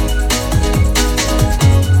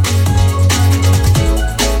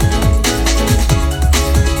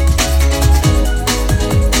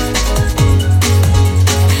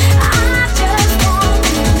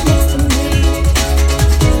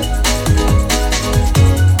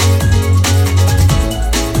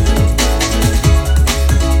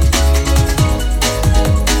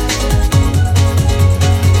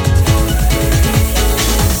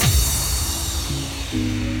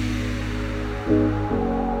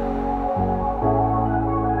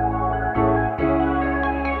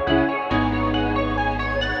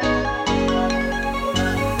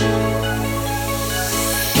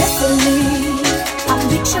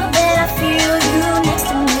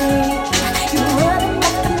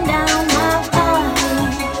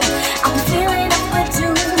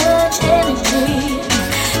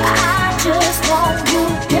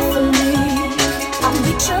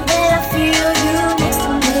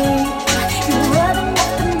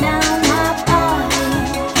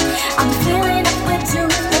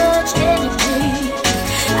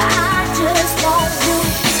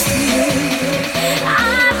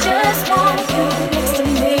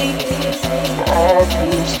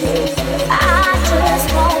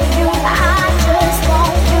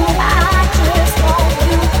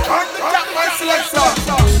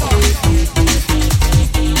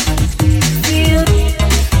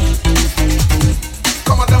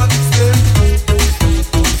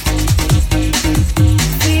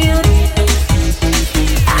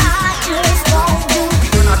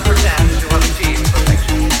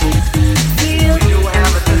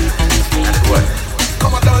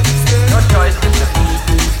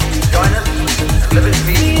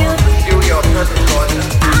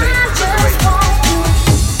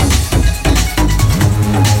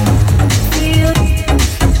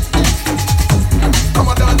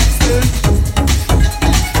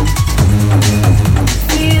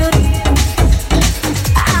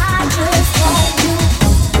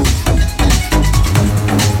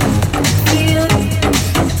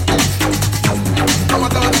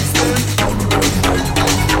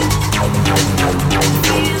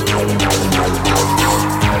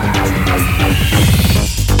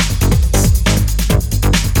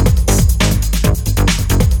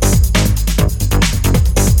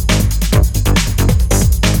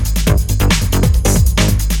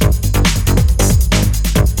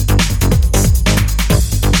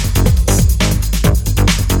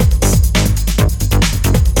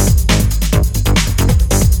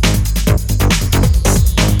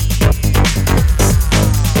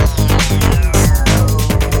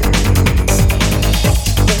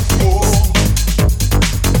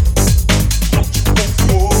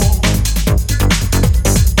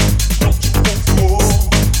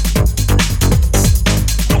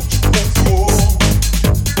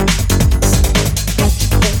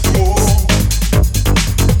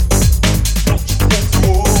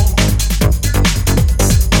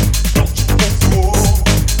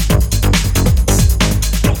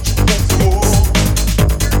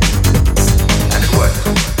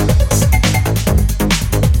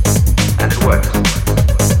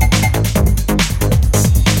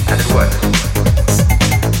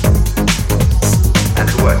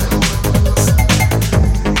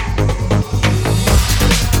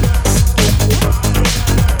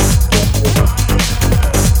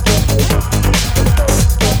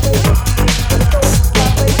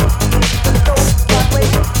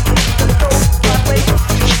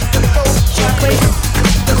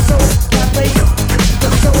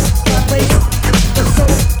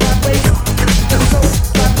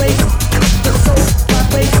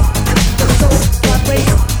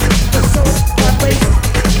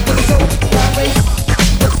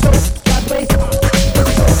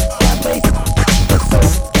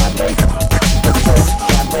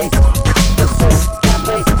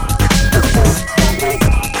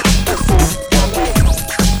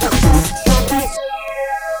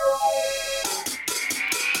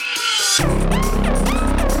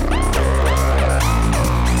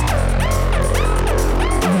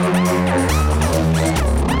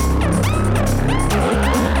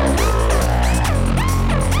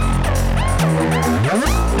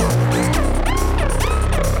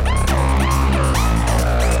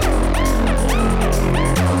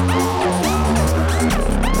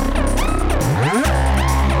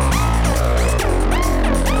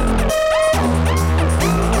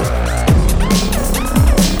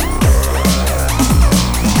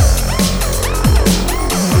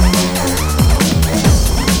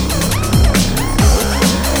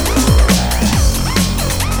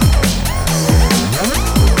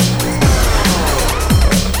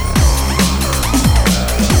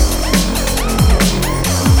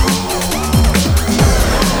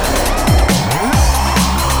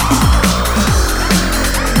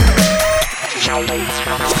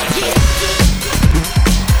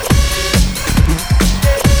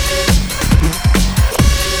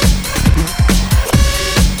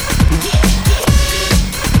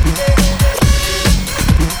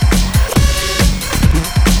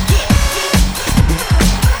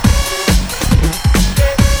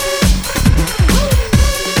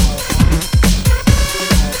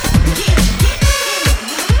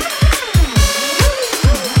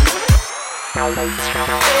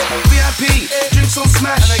 VIP, drinks on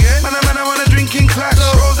smash. Man, I wanna drink in class.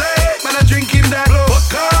 Rosé, man, I drinking that.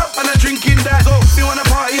 Vodka, man, I drinking that. If you wanna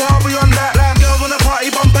party hard beyond that, girls wanna party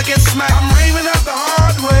bumper get smacked. I'm raving up the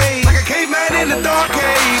hard way, like a caveman in the dark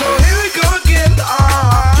age. So here we go again.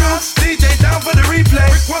 Juice DJ down for the replay.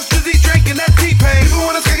 Rick wants to see drinking that T-Pain. People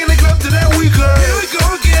wanna skag in the club to that weekend. Here we go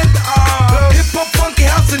again. Hip hop, funky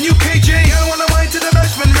house, and UKG. I wanna wine to the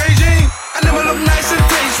Dutchman regime. I never look nice and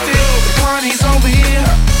tasty. The party's over here.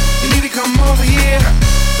 You need to come over here.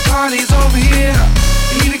 The party's over here.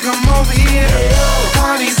 You need to come over here. The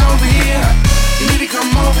party's over here. You need to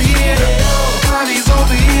come over here. The party's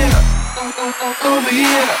over here. Over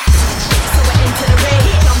here. So I enter the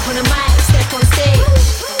rave, jump on the mic, step on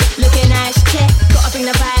stage. Looking nice, check. Gotta bring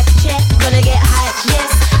the vibe, check. Gonna get hype, yes.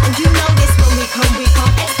 And you know this when we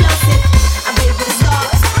come explosive. I rave with the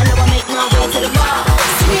stars. I know I make my way to the bar.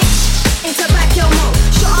 Switch into back your mode.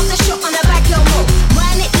 Shot after shot on the back your mode.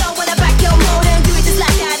 Wind it low on the back your mode. And do it just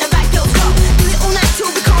like that, the back your top. Do it all night till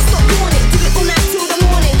we can't stop doing it. Do it all night till the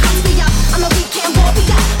morning. Come to ya, I'm a weekend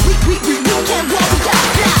warrior. Weekend warrior.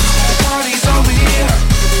 The party's over here.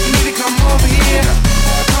 You need to come over here.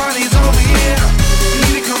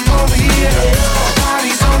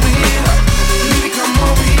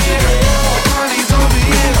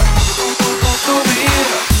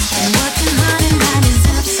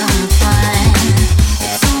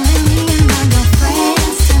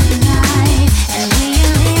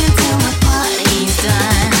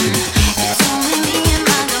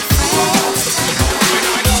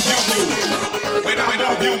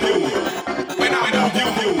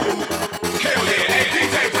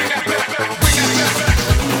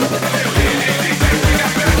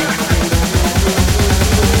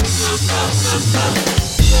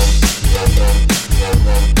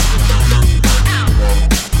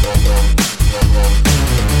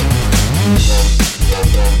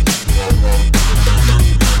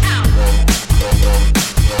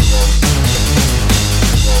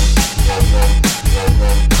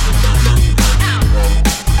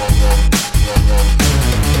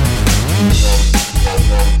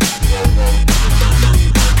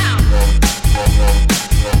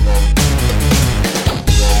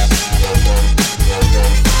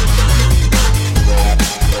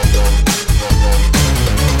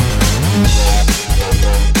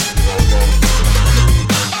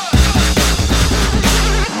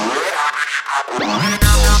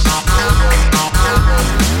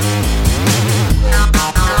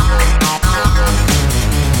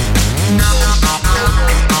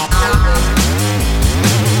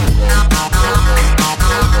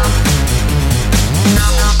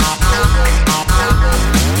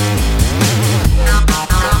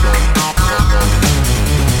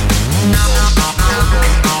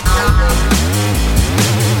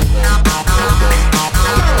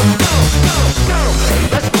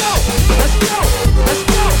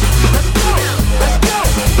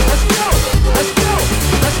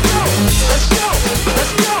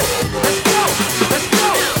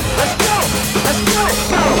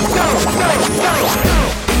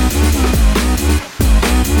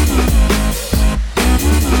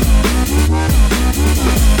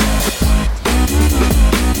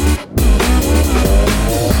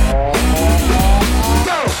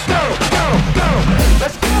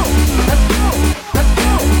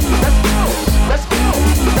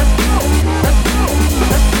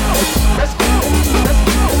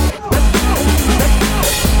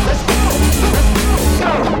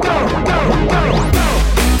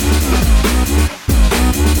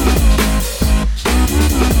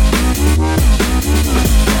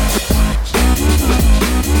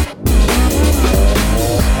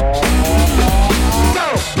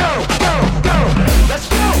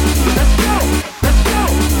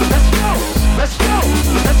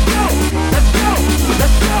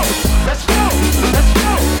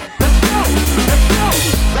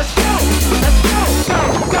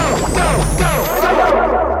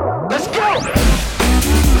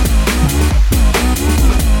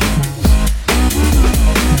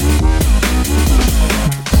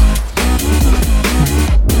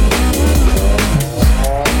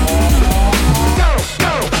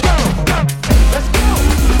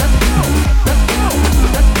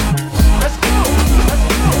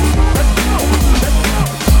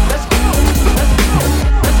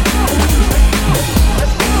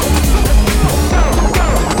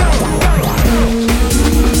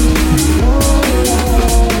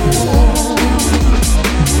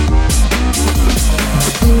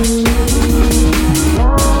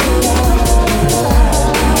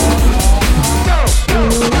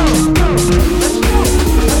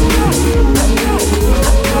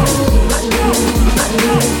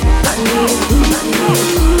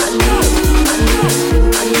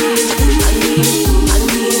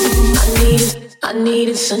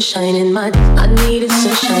 sunshine in my, I needed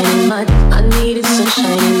sunshine in my, I needed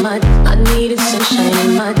sunshine in my, I needed sunshine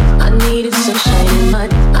in my, I needed sunshine in my,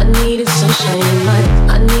 I needed sunshine in my,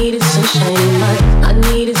 I needed sunshine in my, I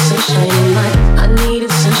needed sunshine in my, I needed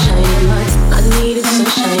sunshine in my, I needed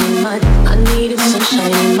sunshine in my, I needed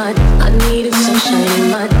sunshine in my, I needed sunshine in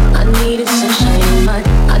my, I needed sunshine in my,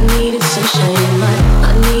 I needed sunshine in my, I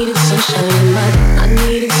needed sunshine in my, I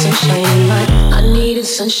needed sunshine in my, I needed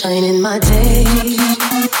sunshine in my day,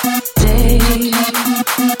 day,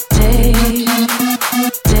 day, day,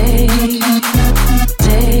 day,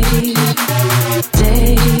 day, day,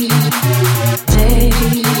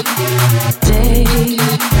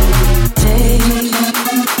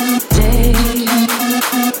 day,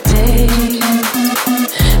 day.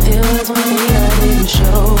 There was one thing I didn't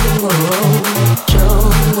show.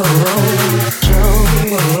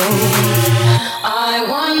 I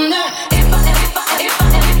wonder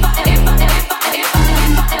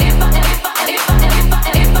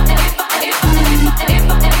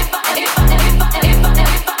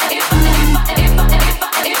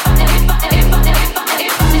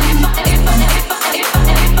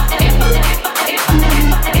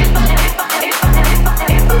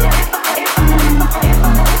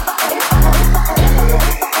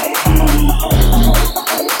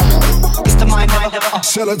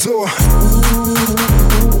Cellardore.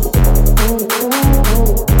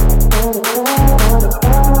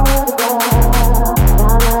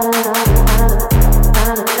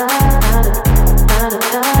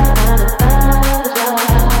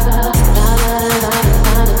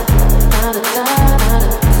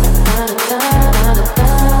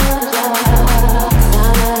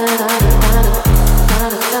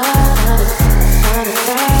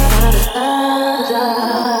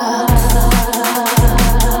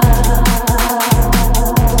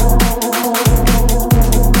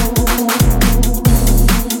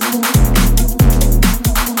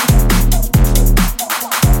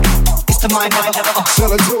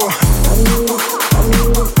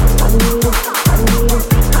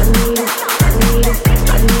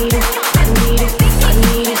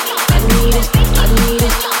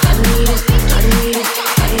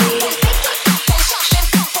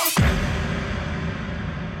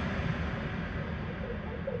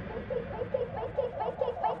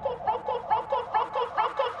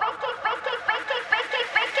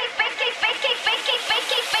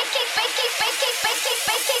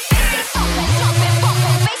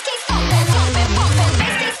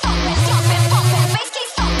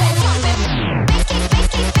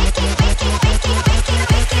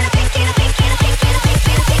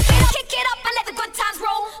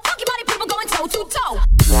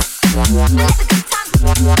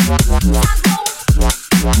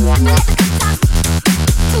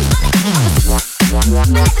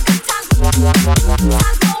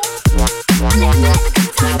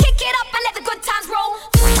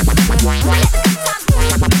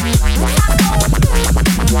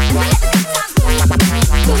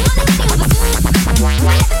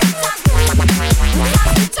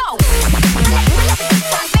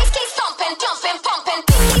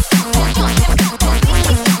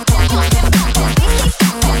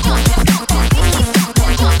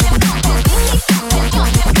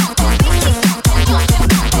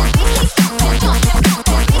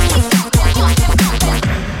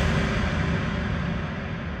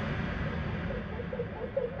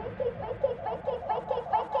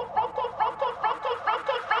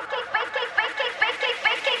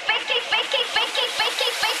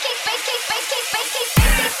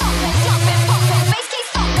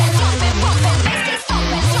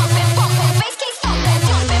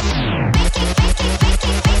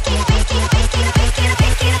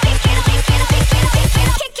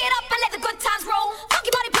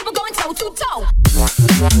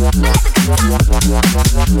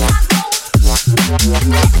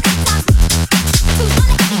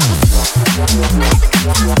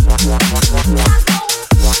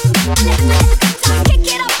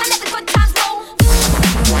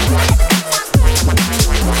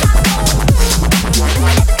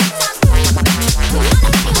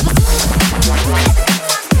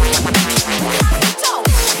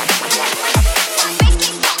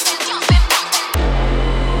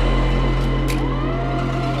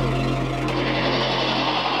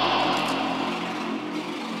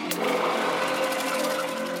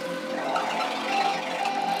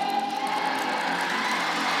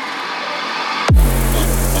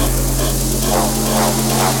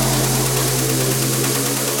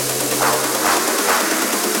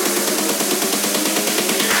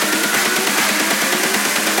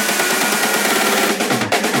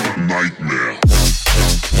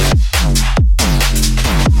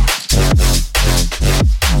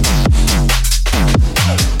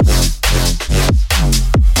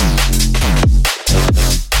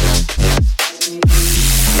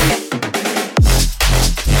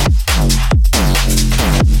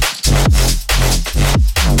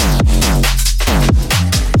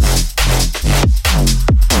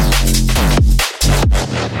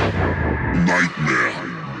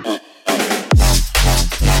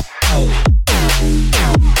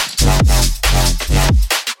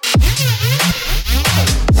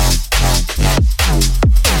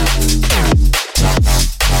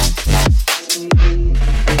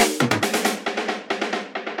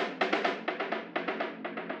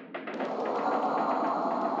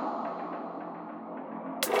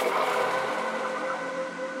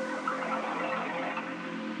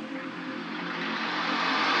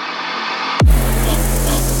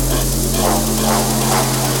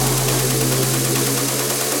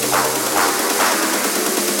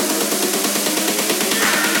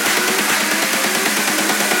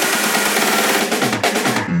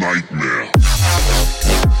 nightmare.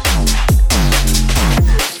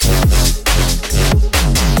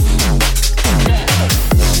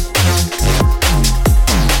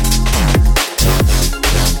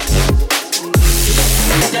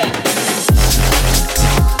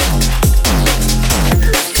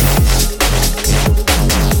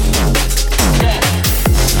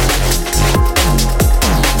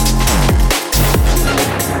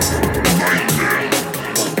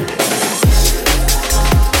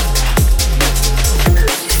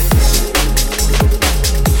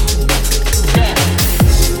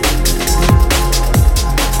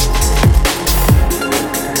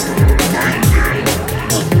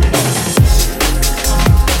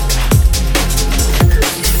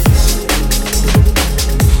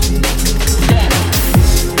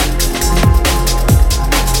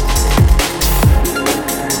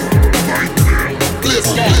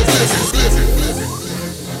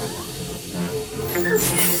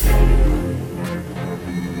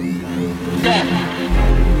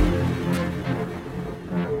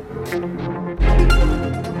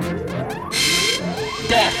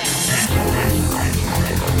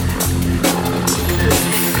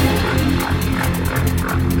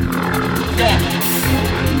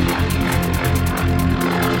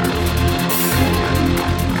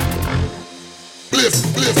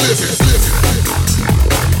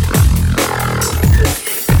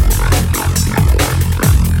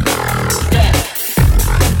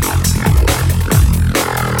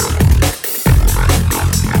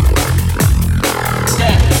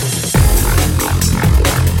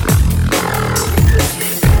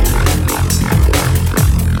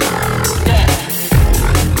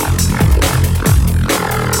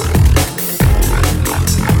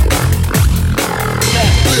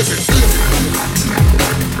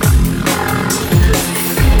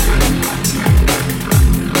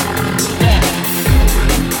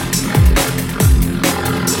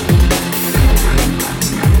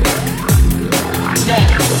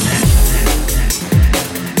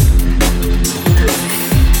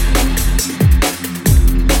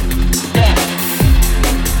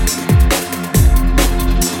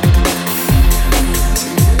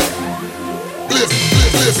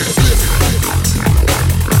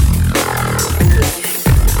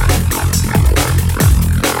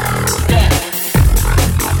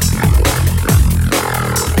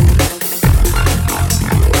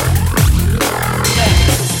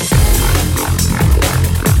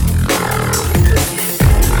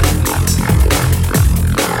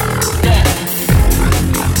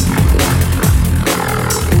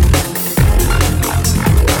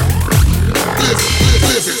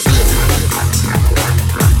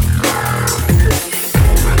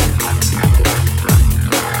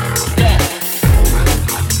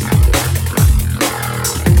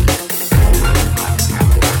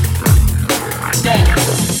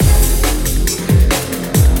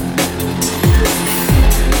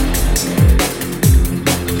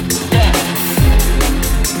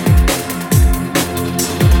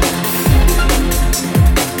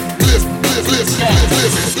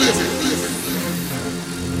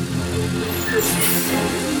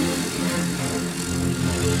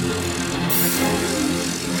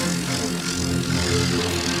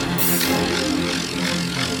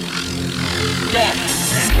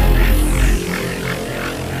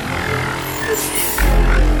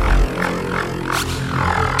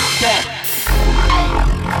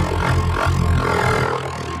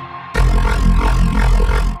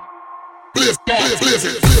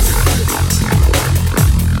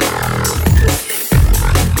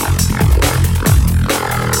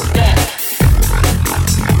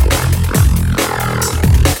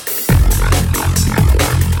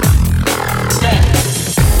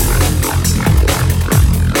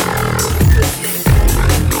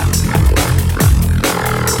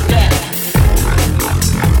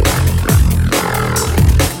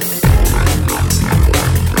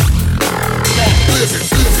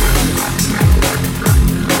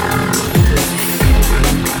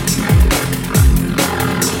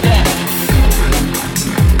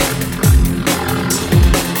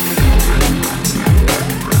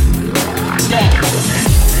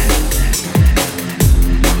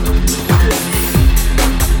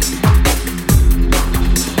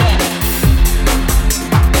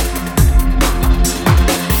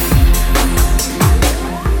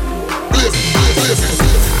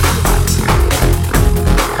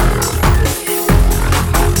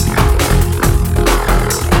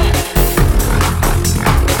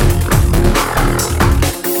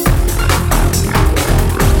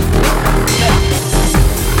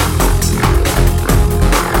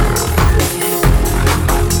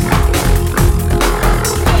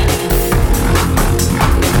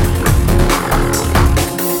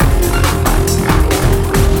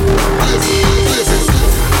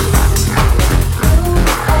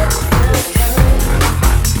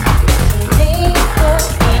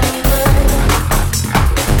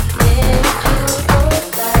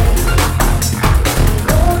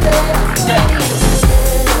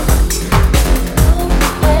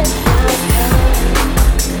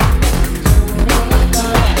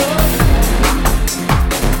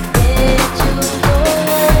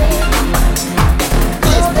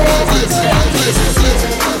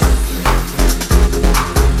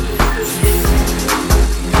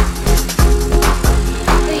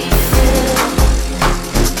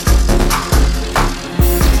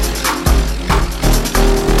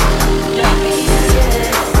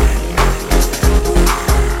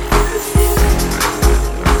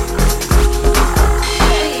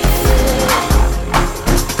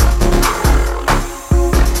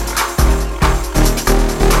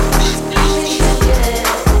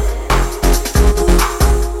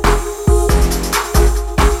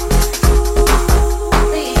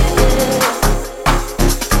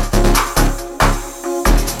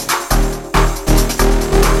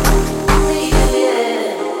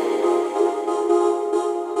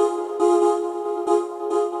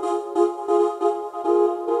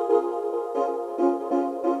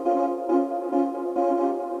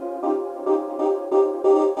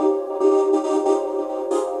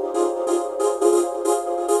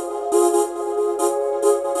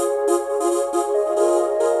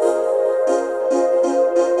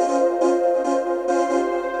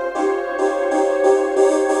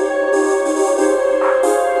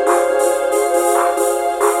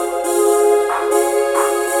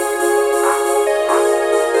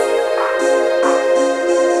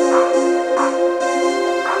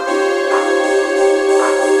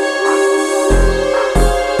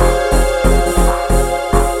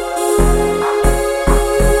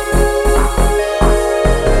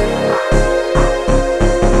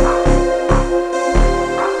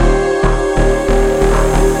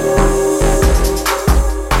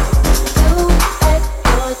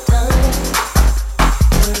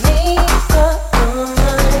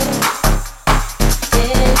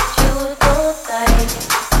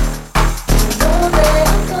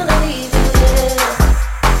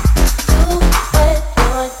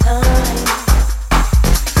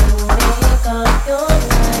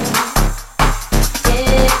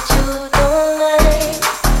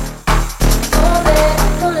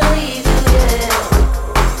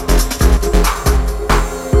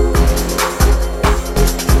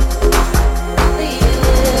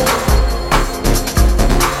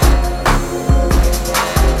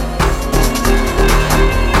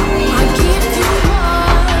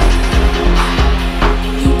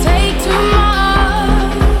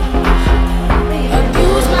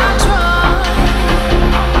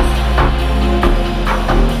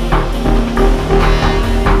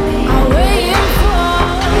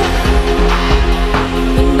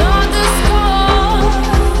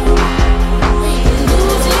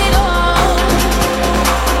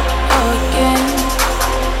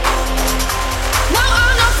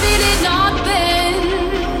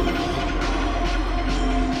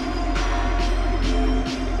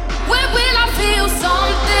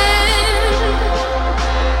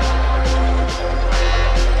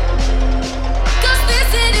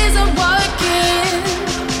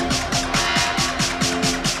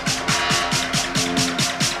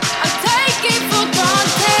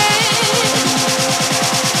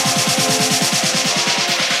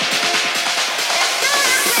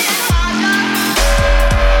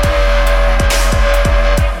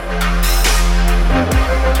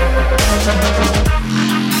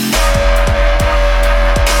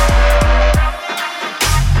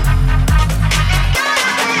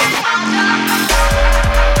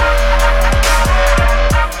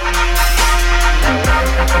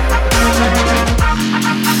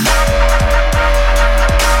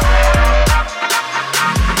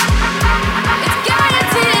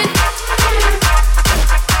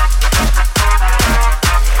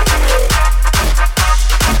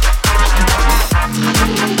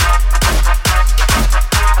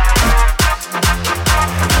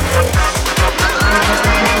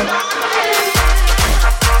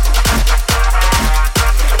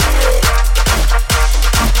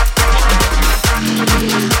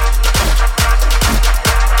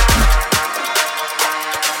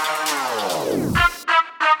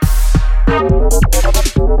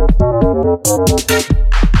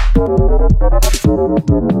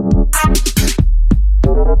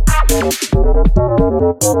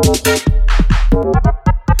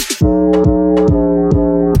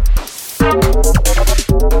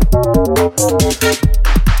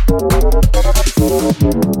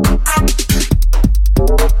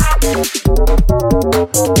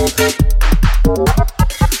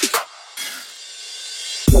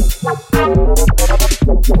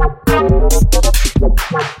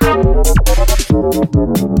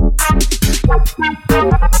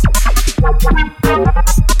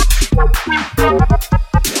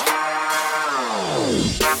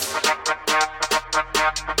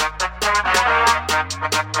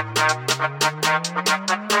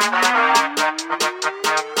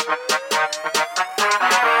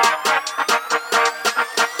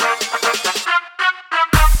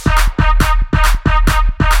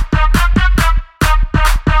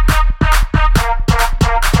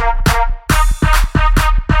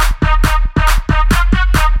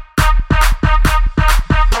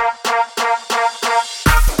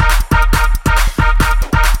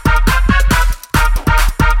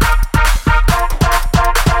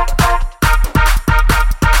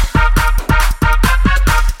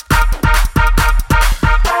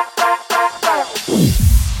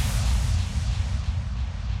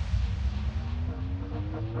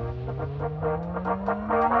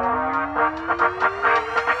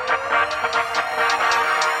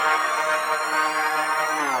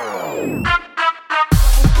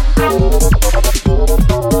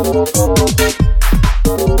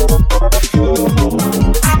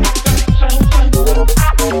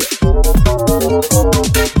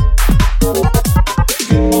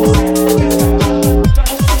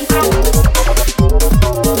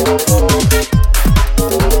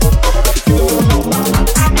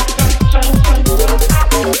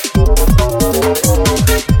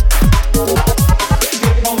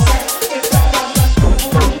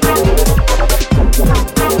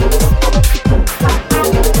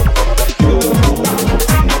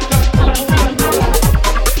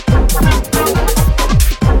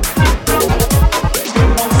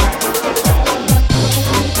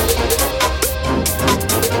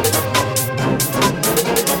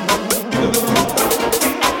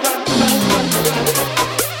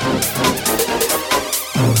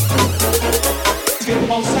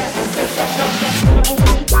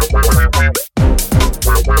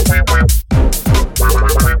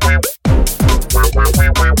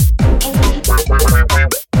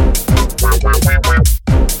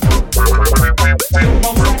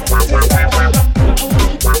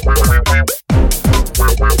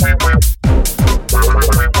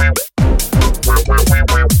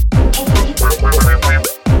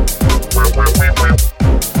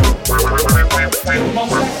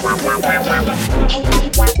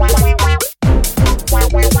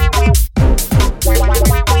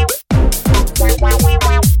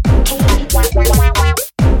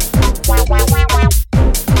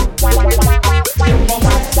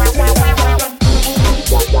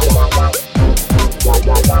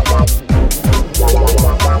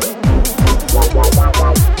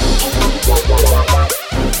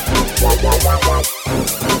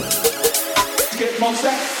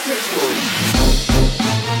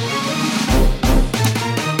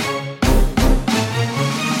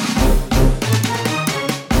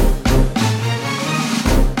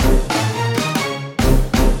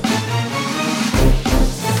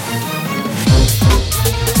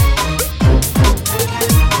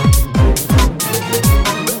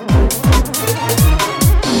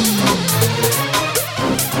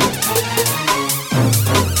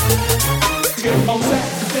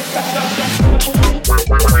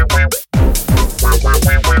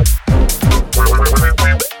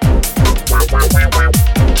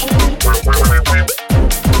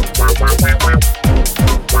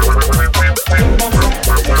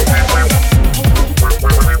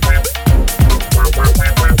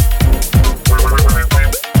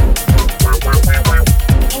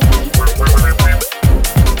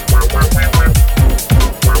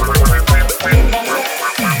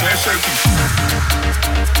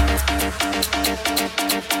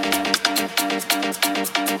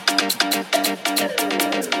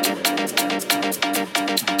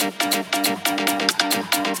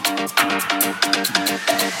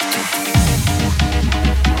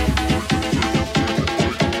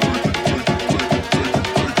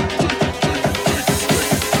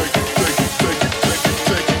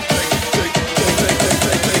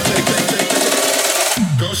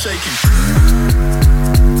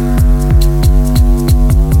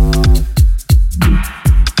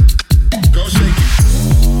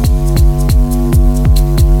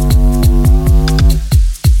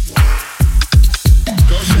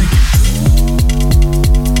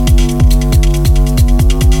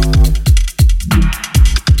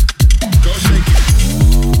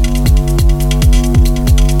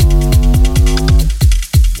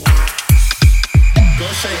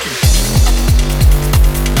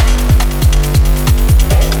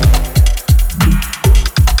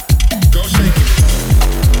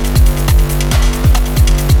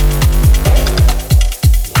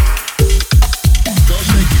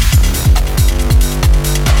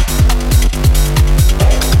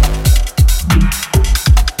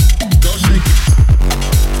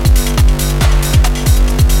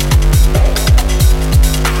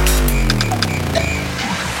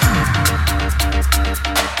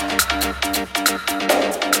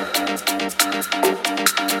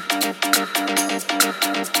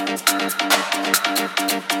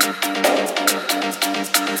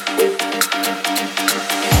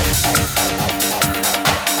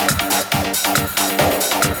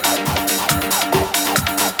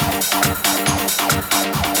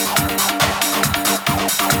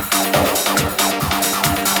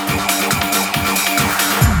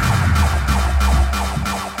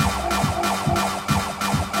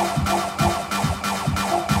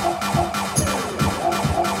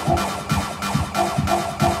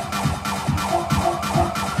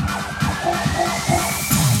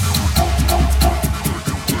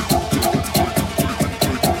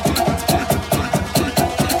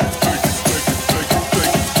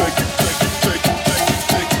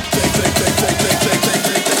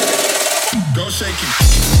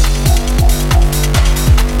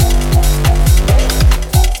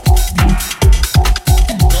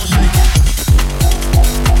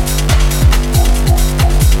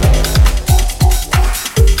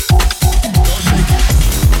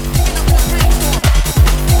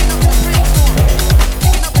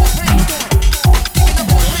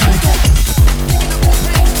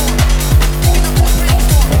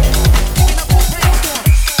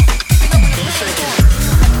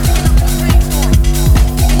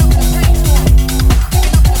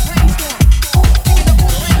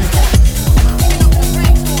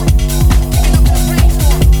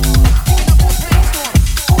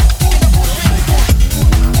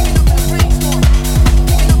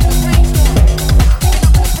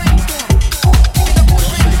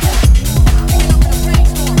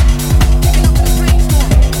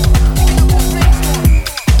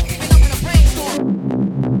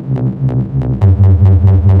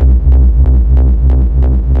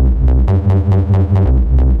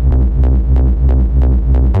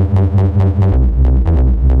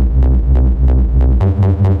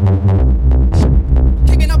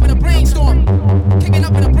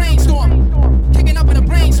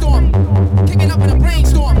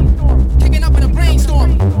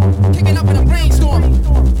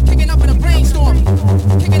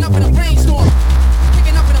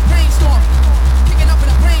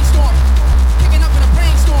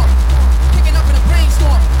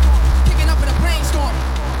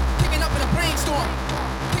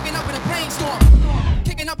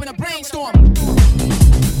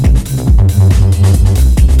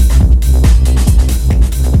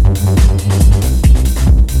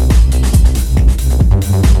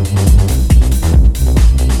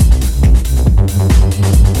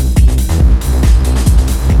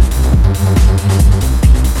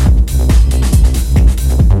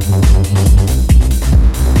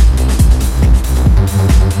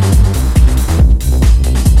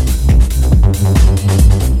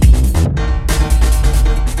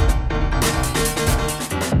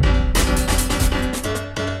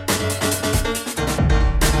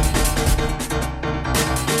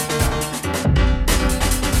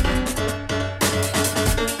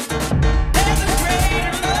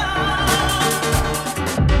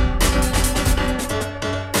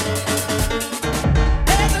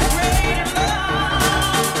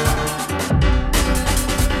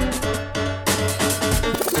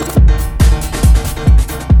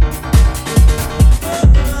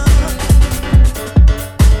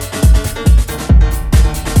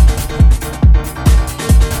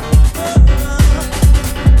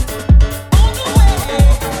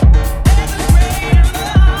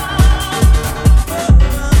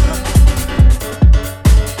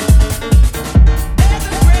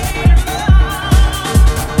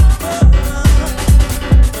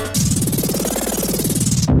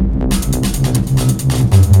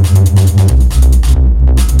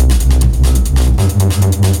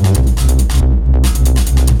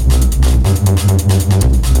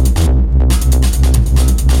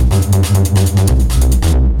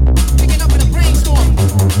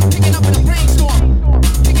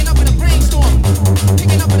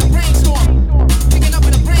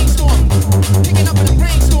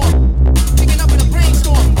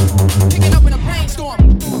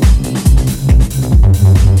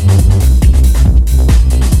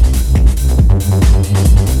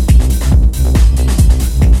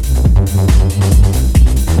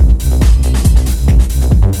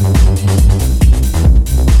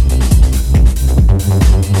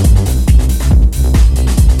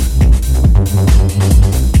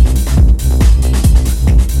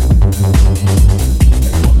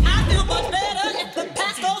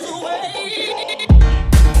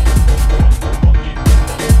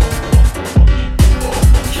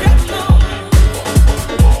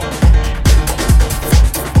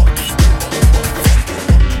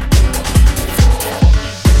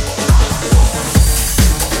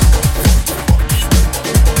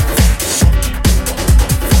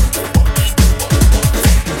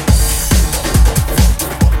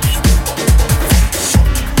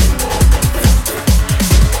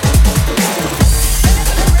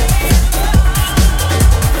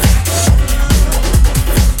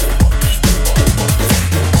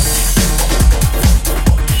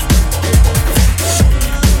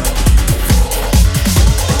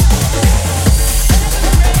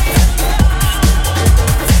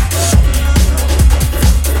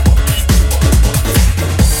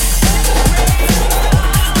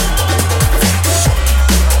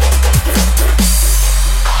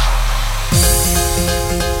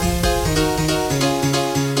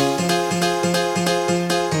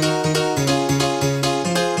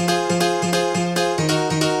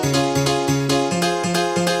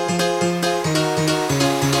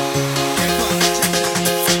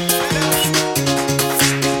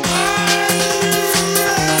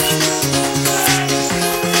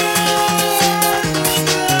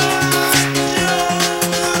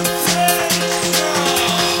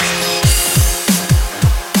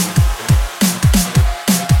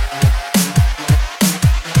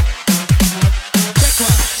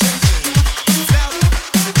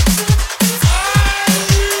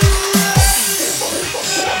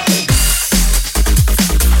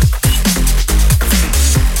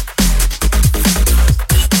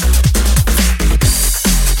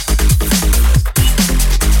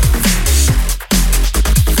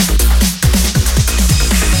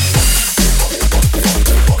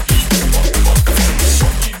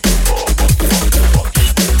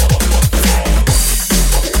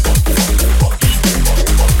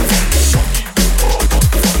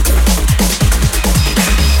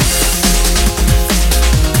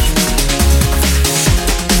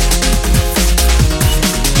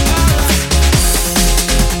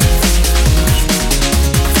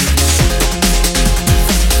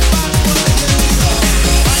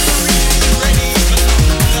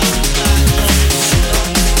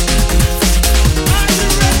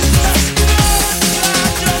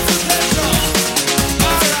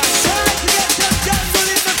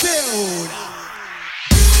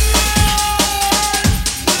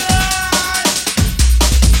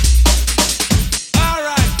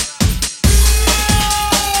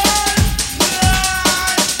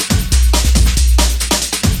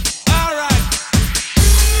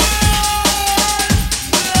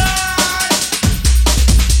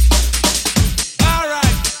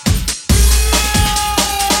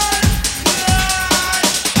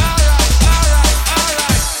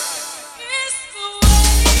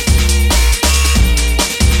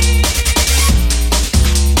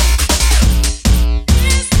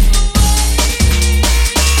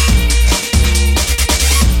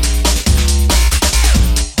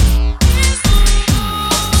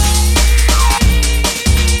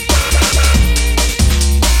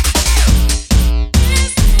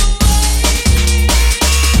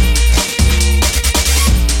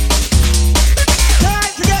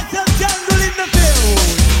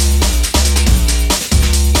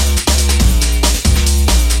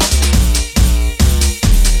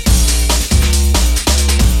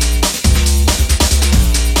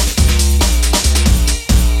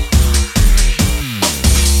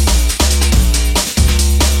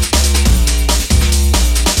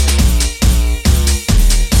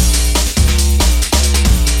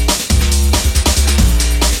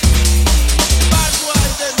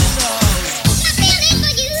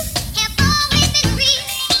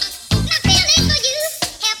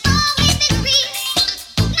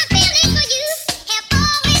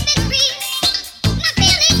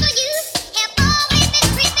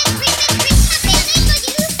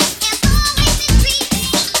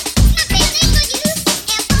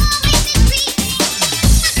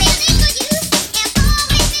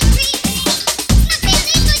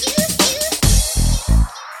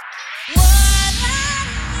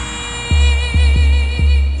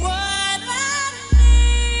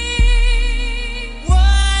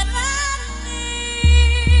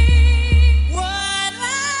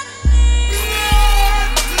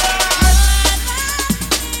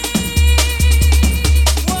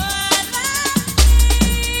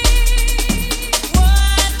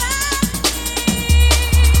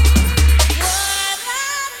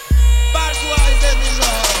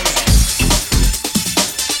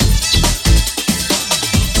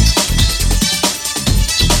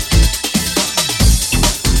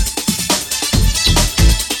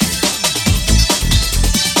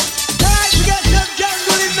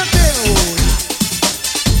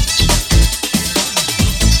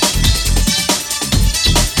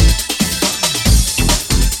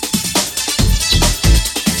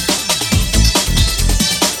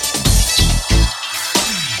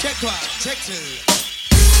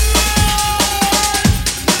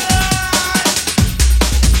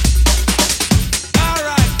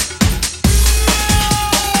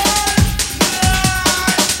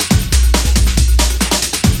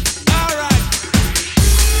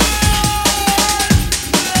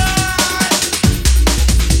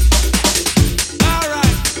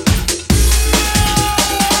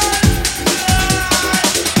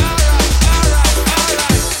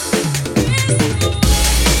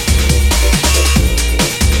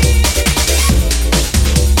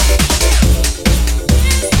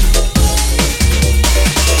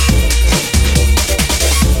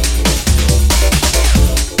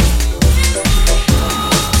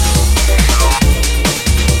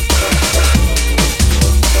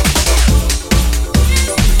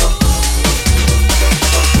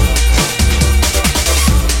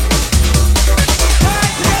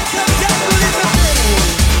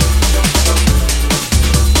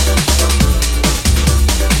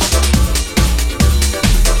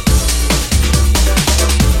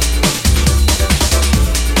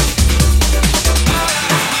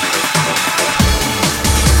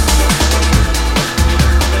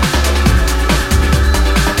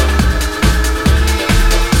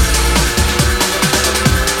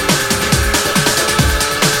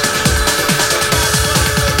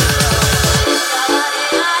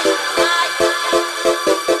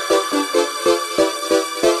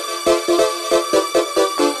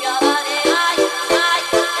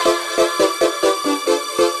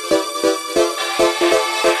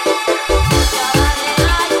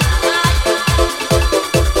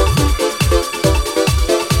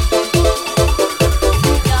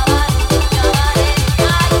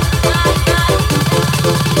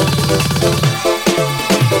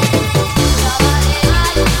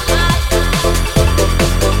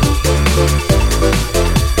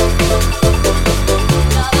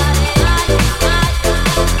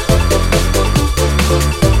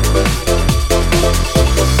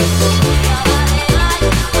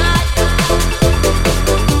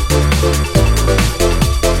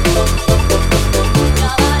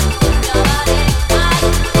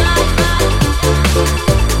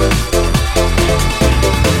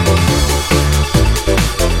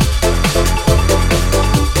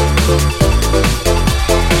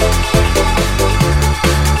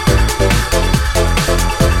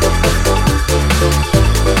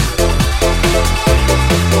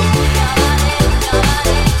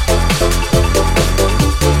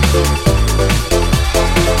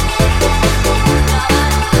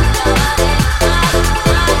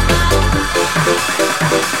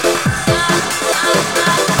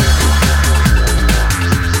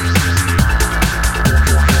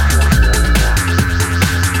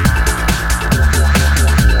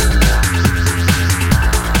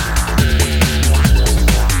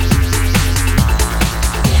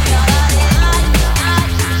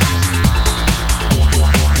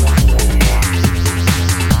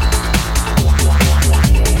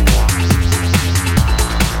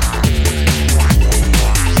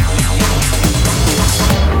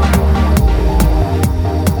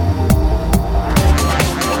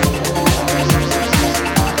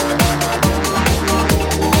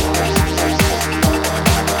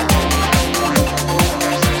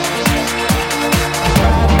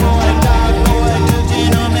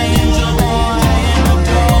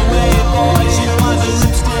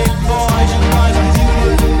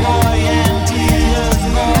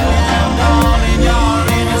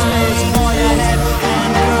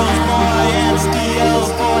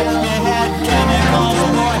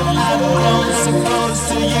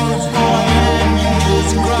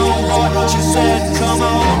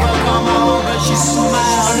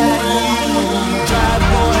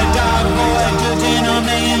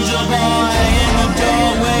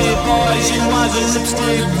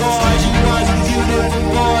 lipstick boy, she was a beautiful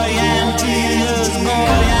boy, and tears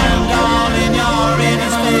boy, and all in your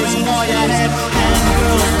inner space boy, you had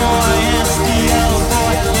handgirls boy, and steel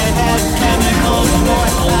boy, you had chemicals boy,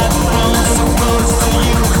 I've grown so close to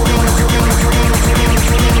you.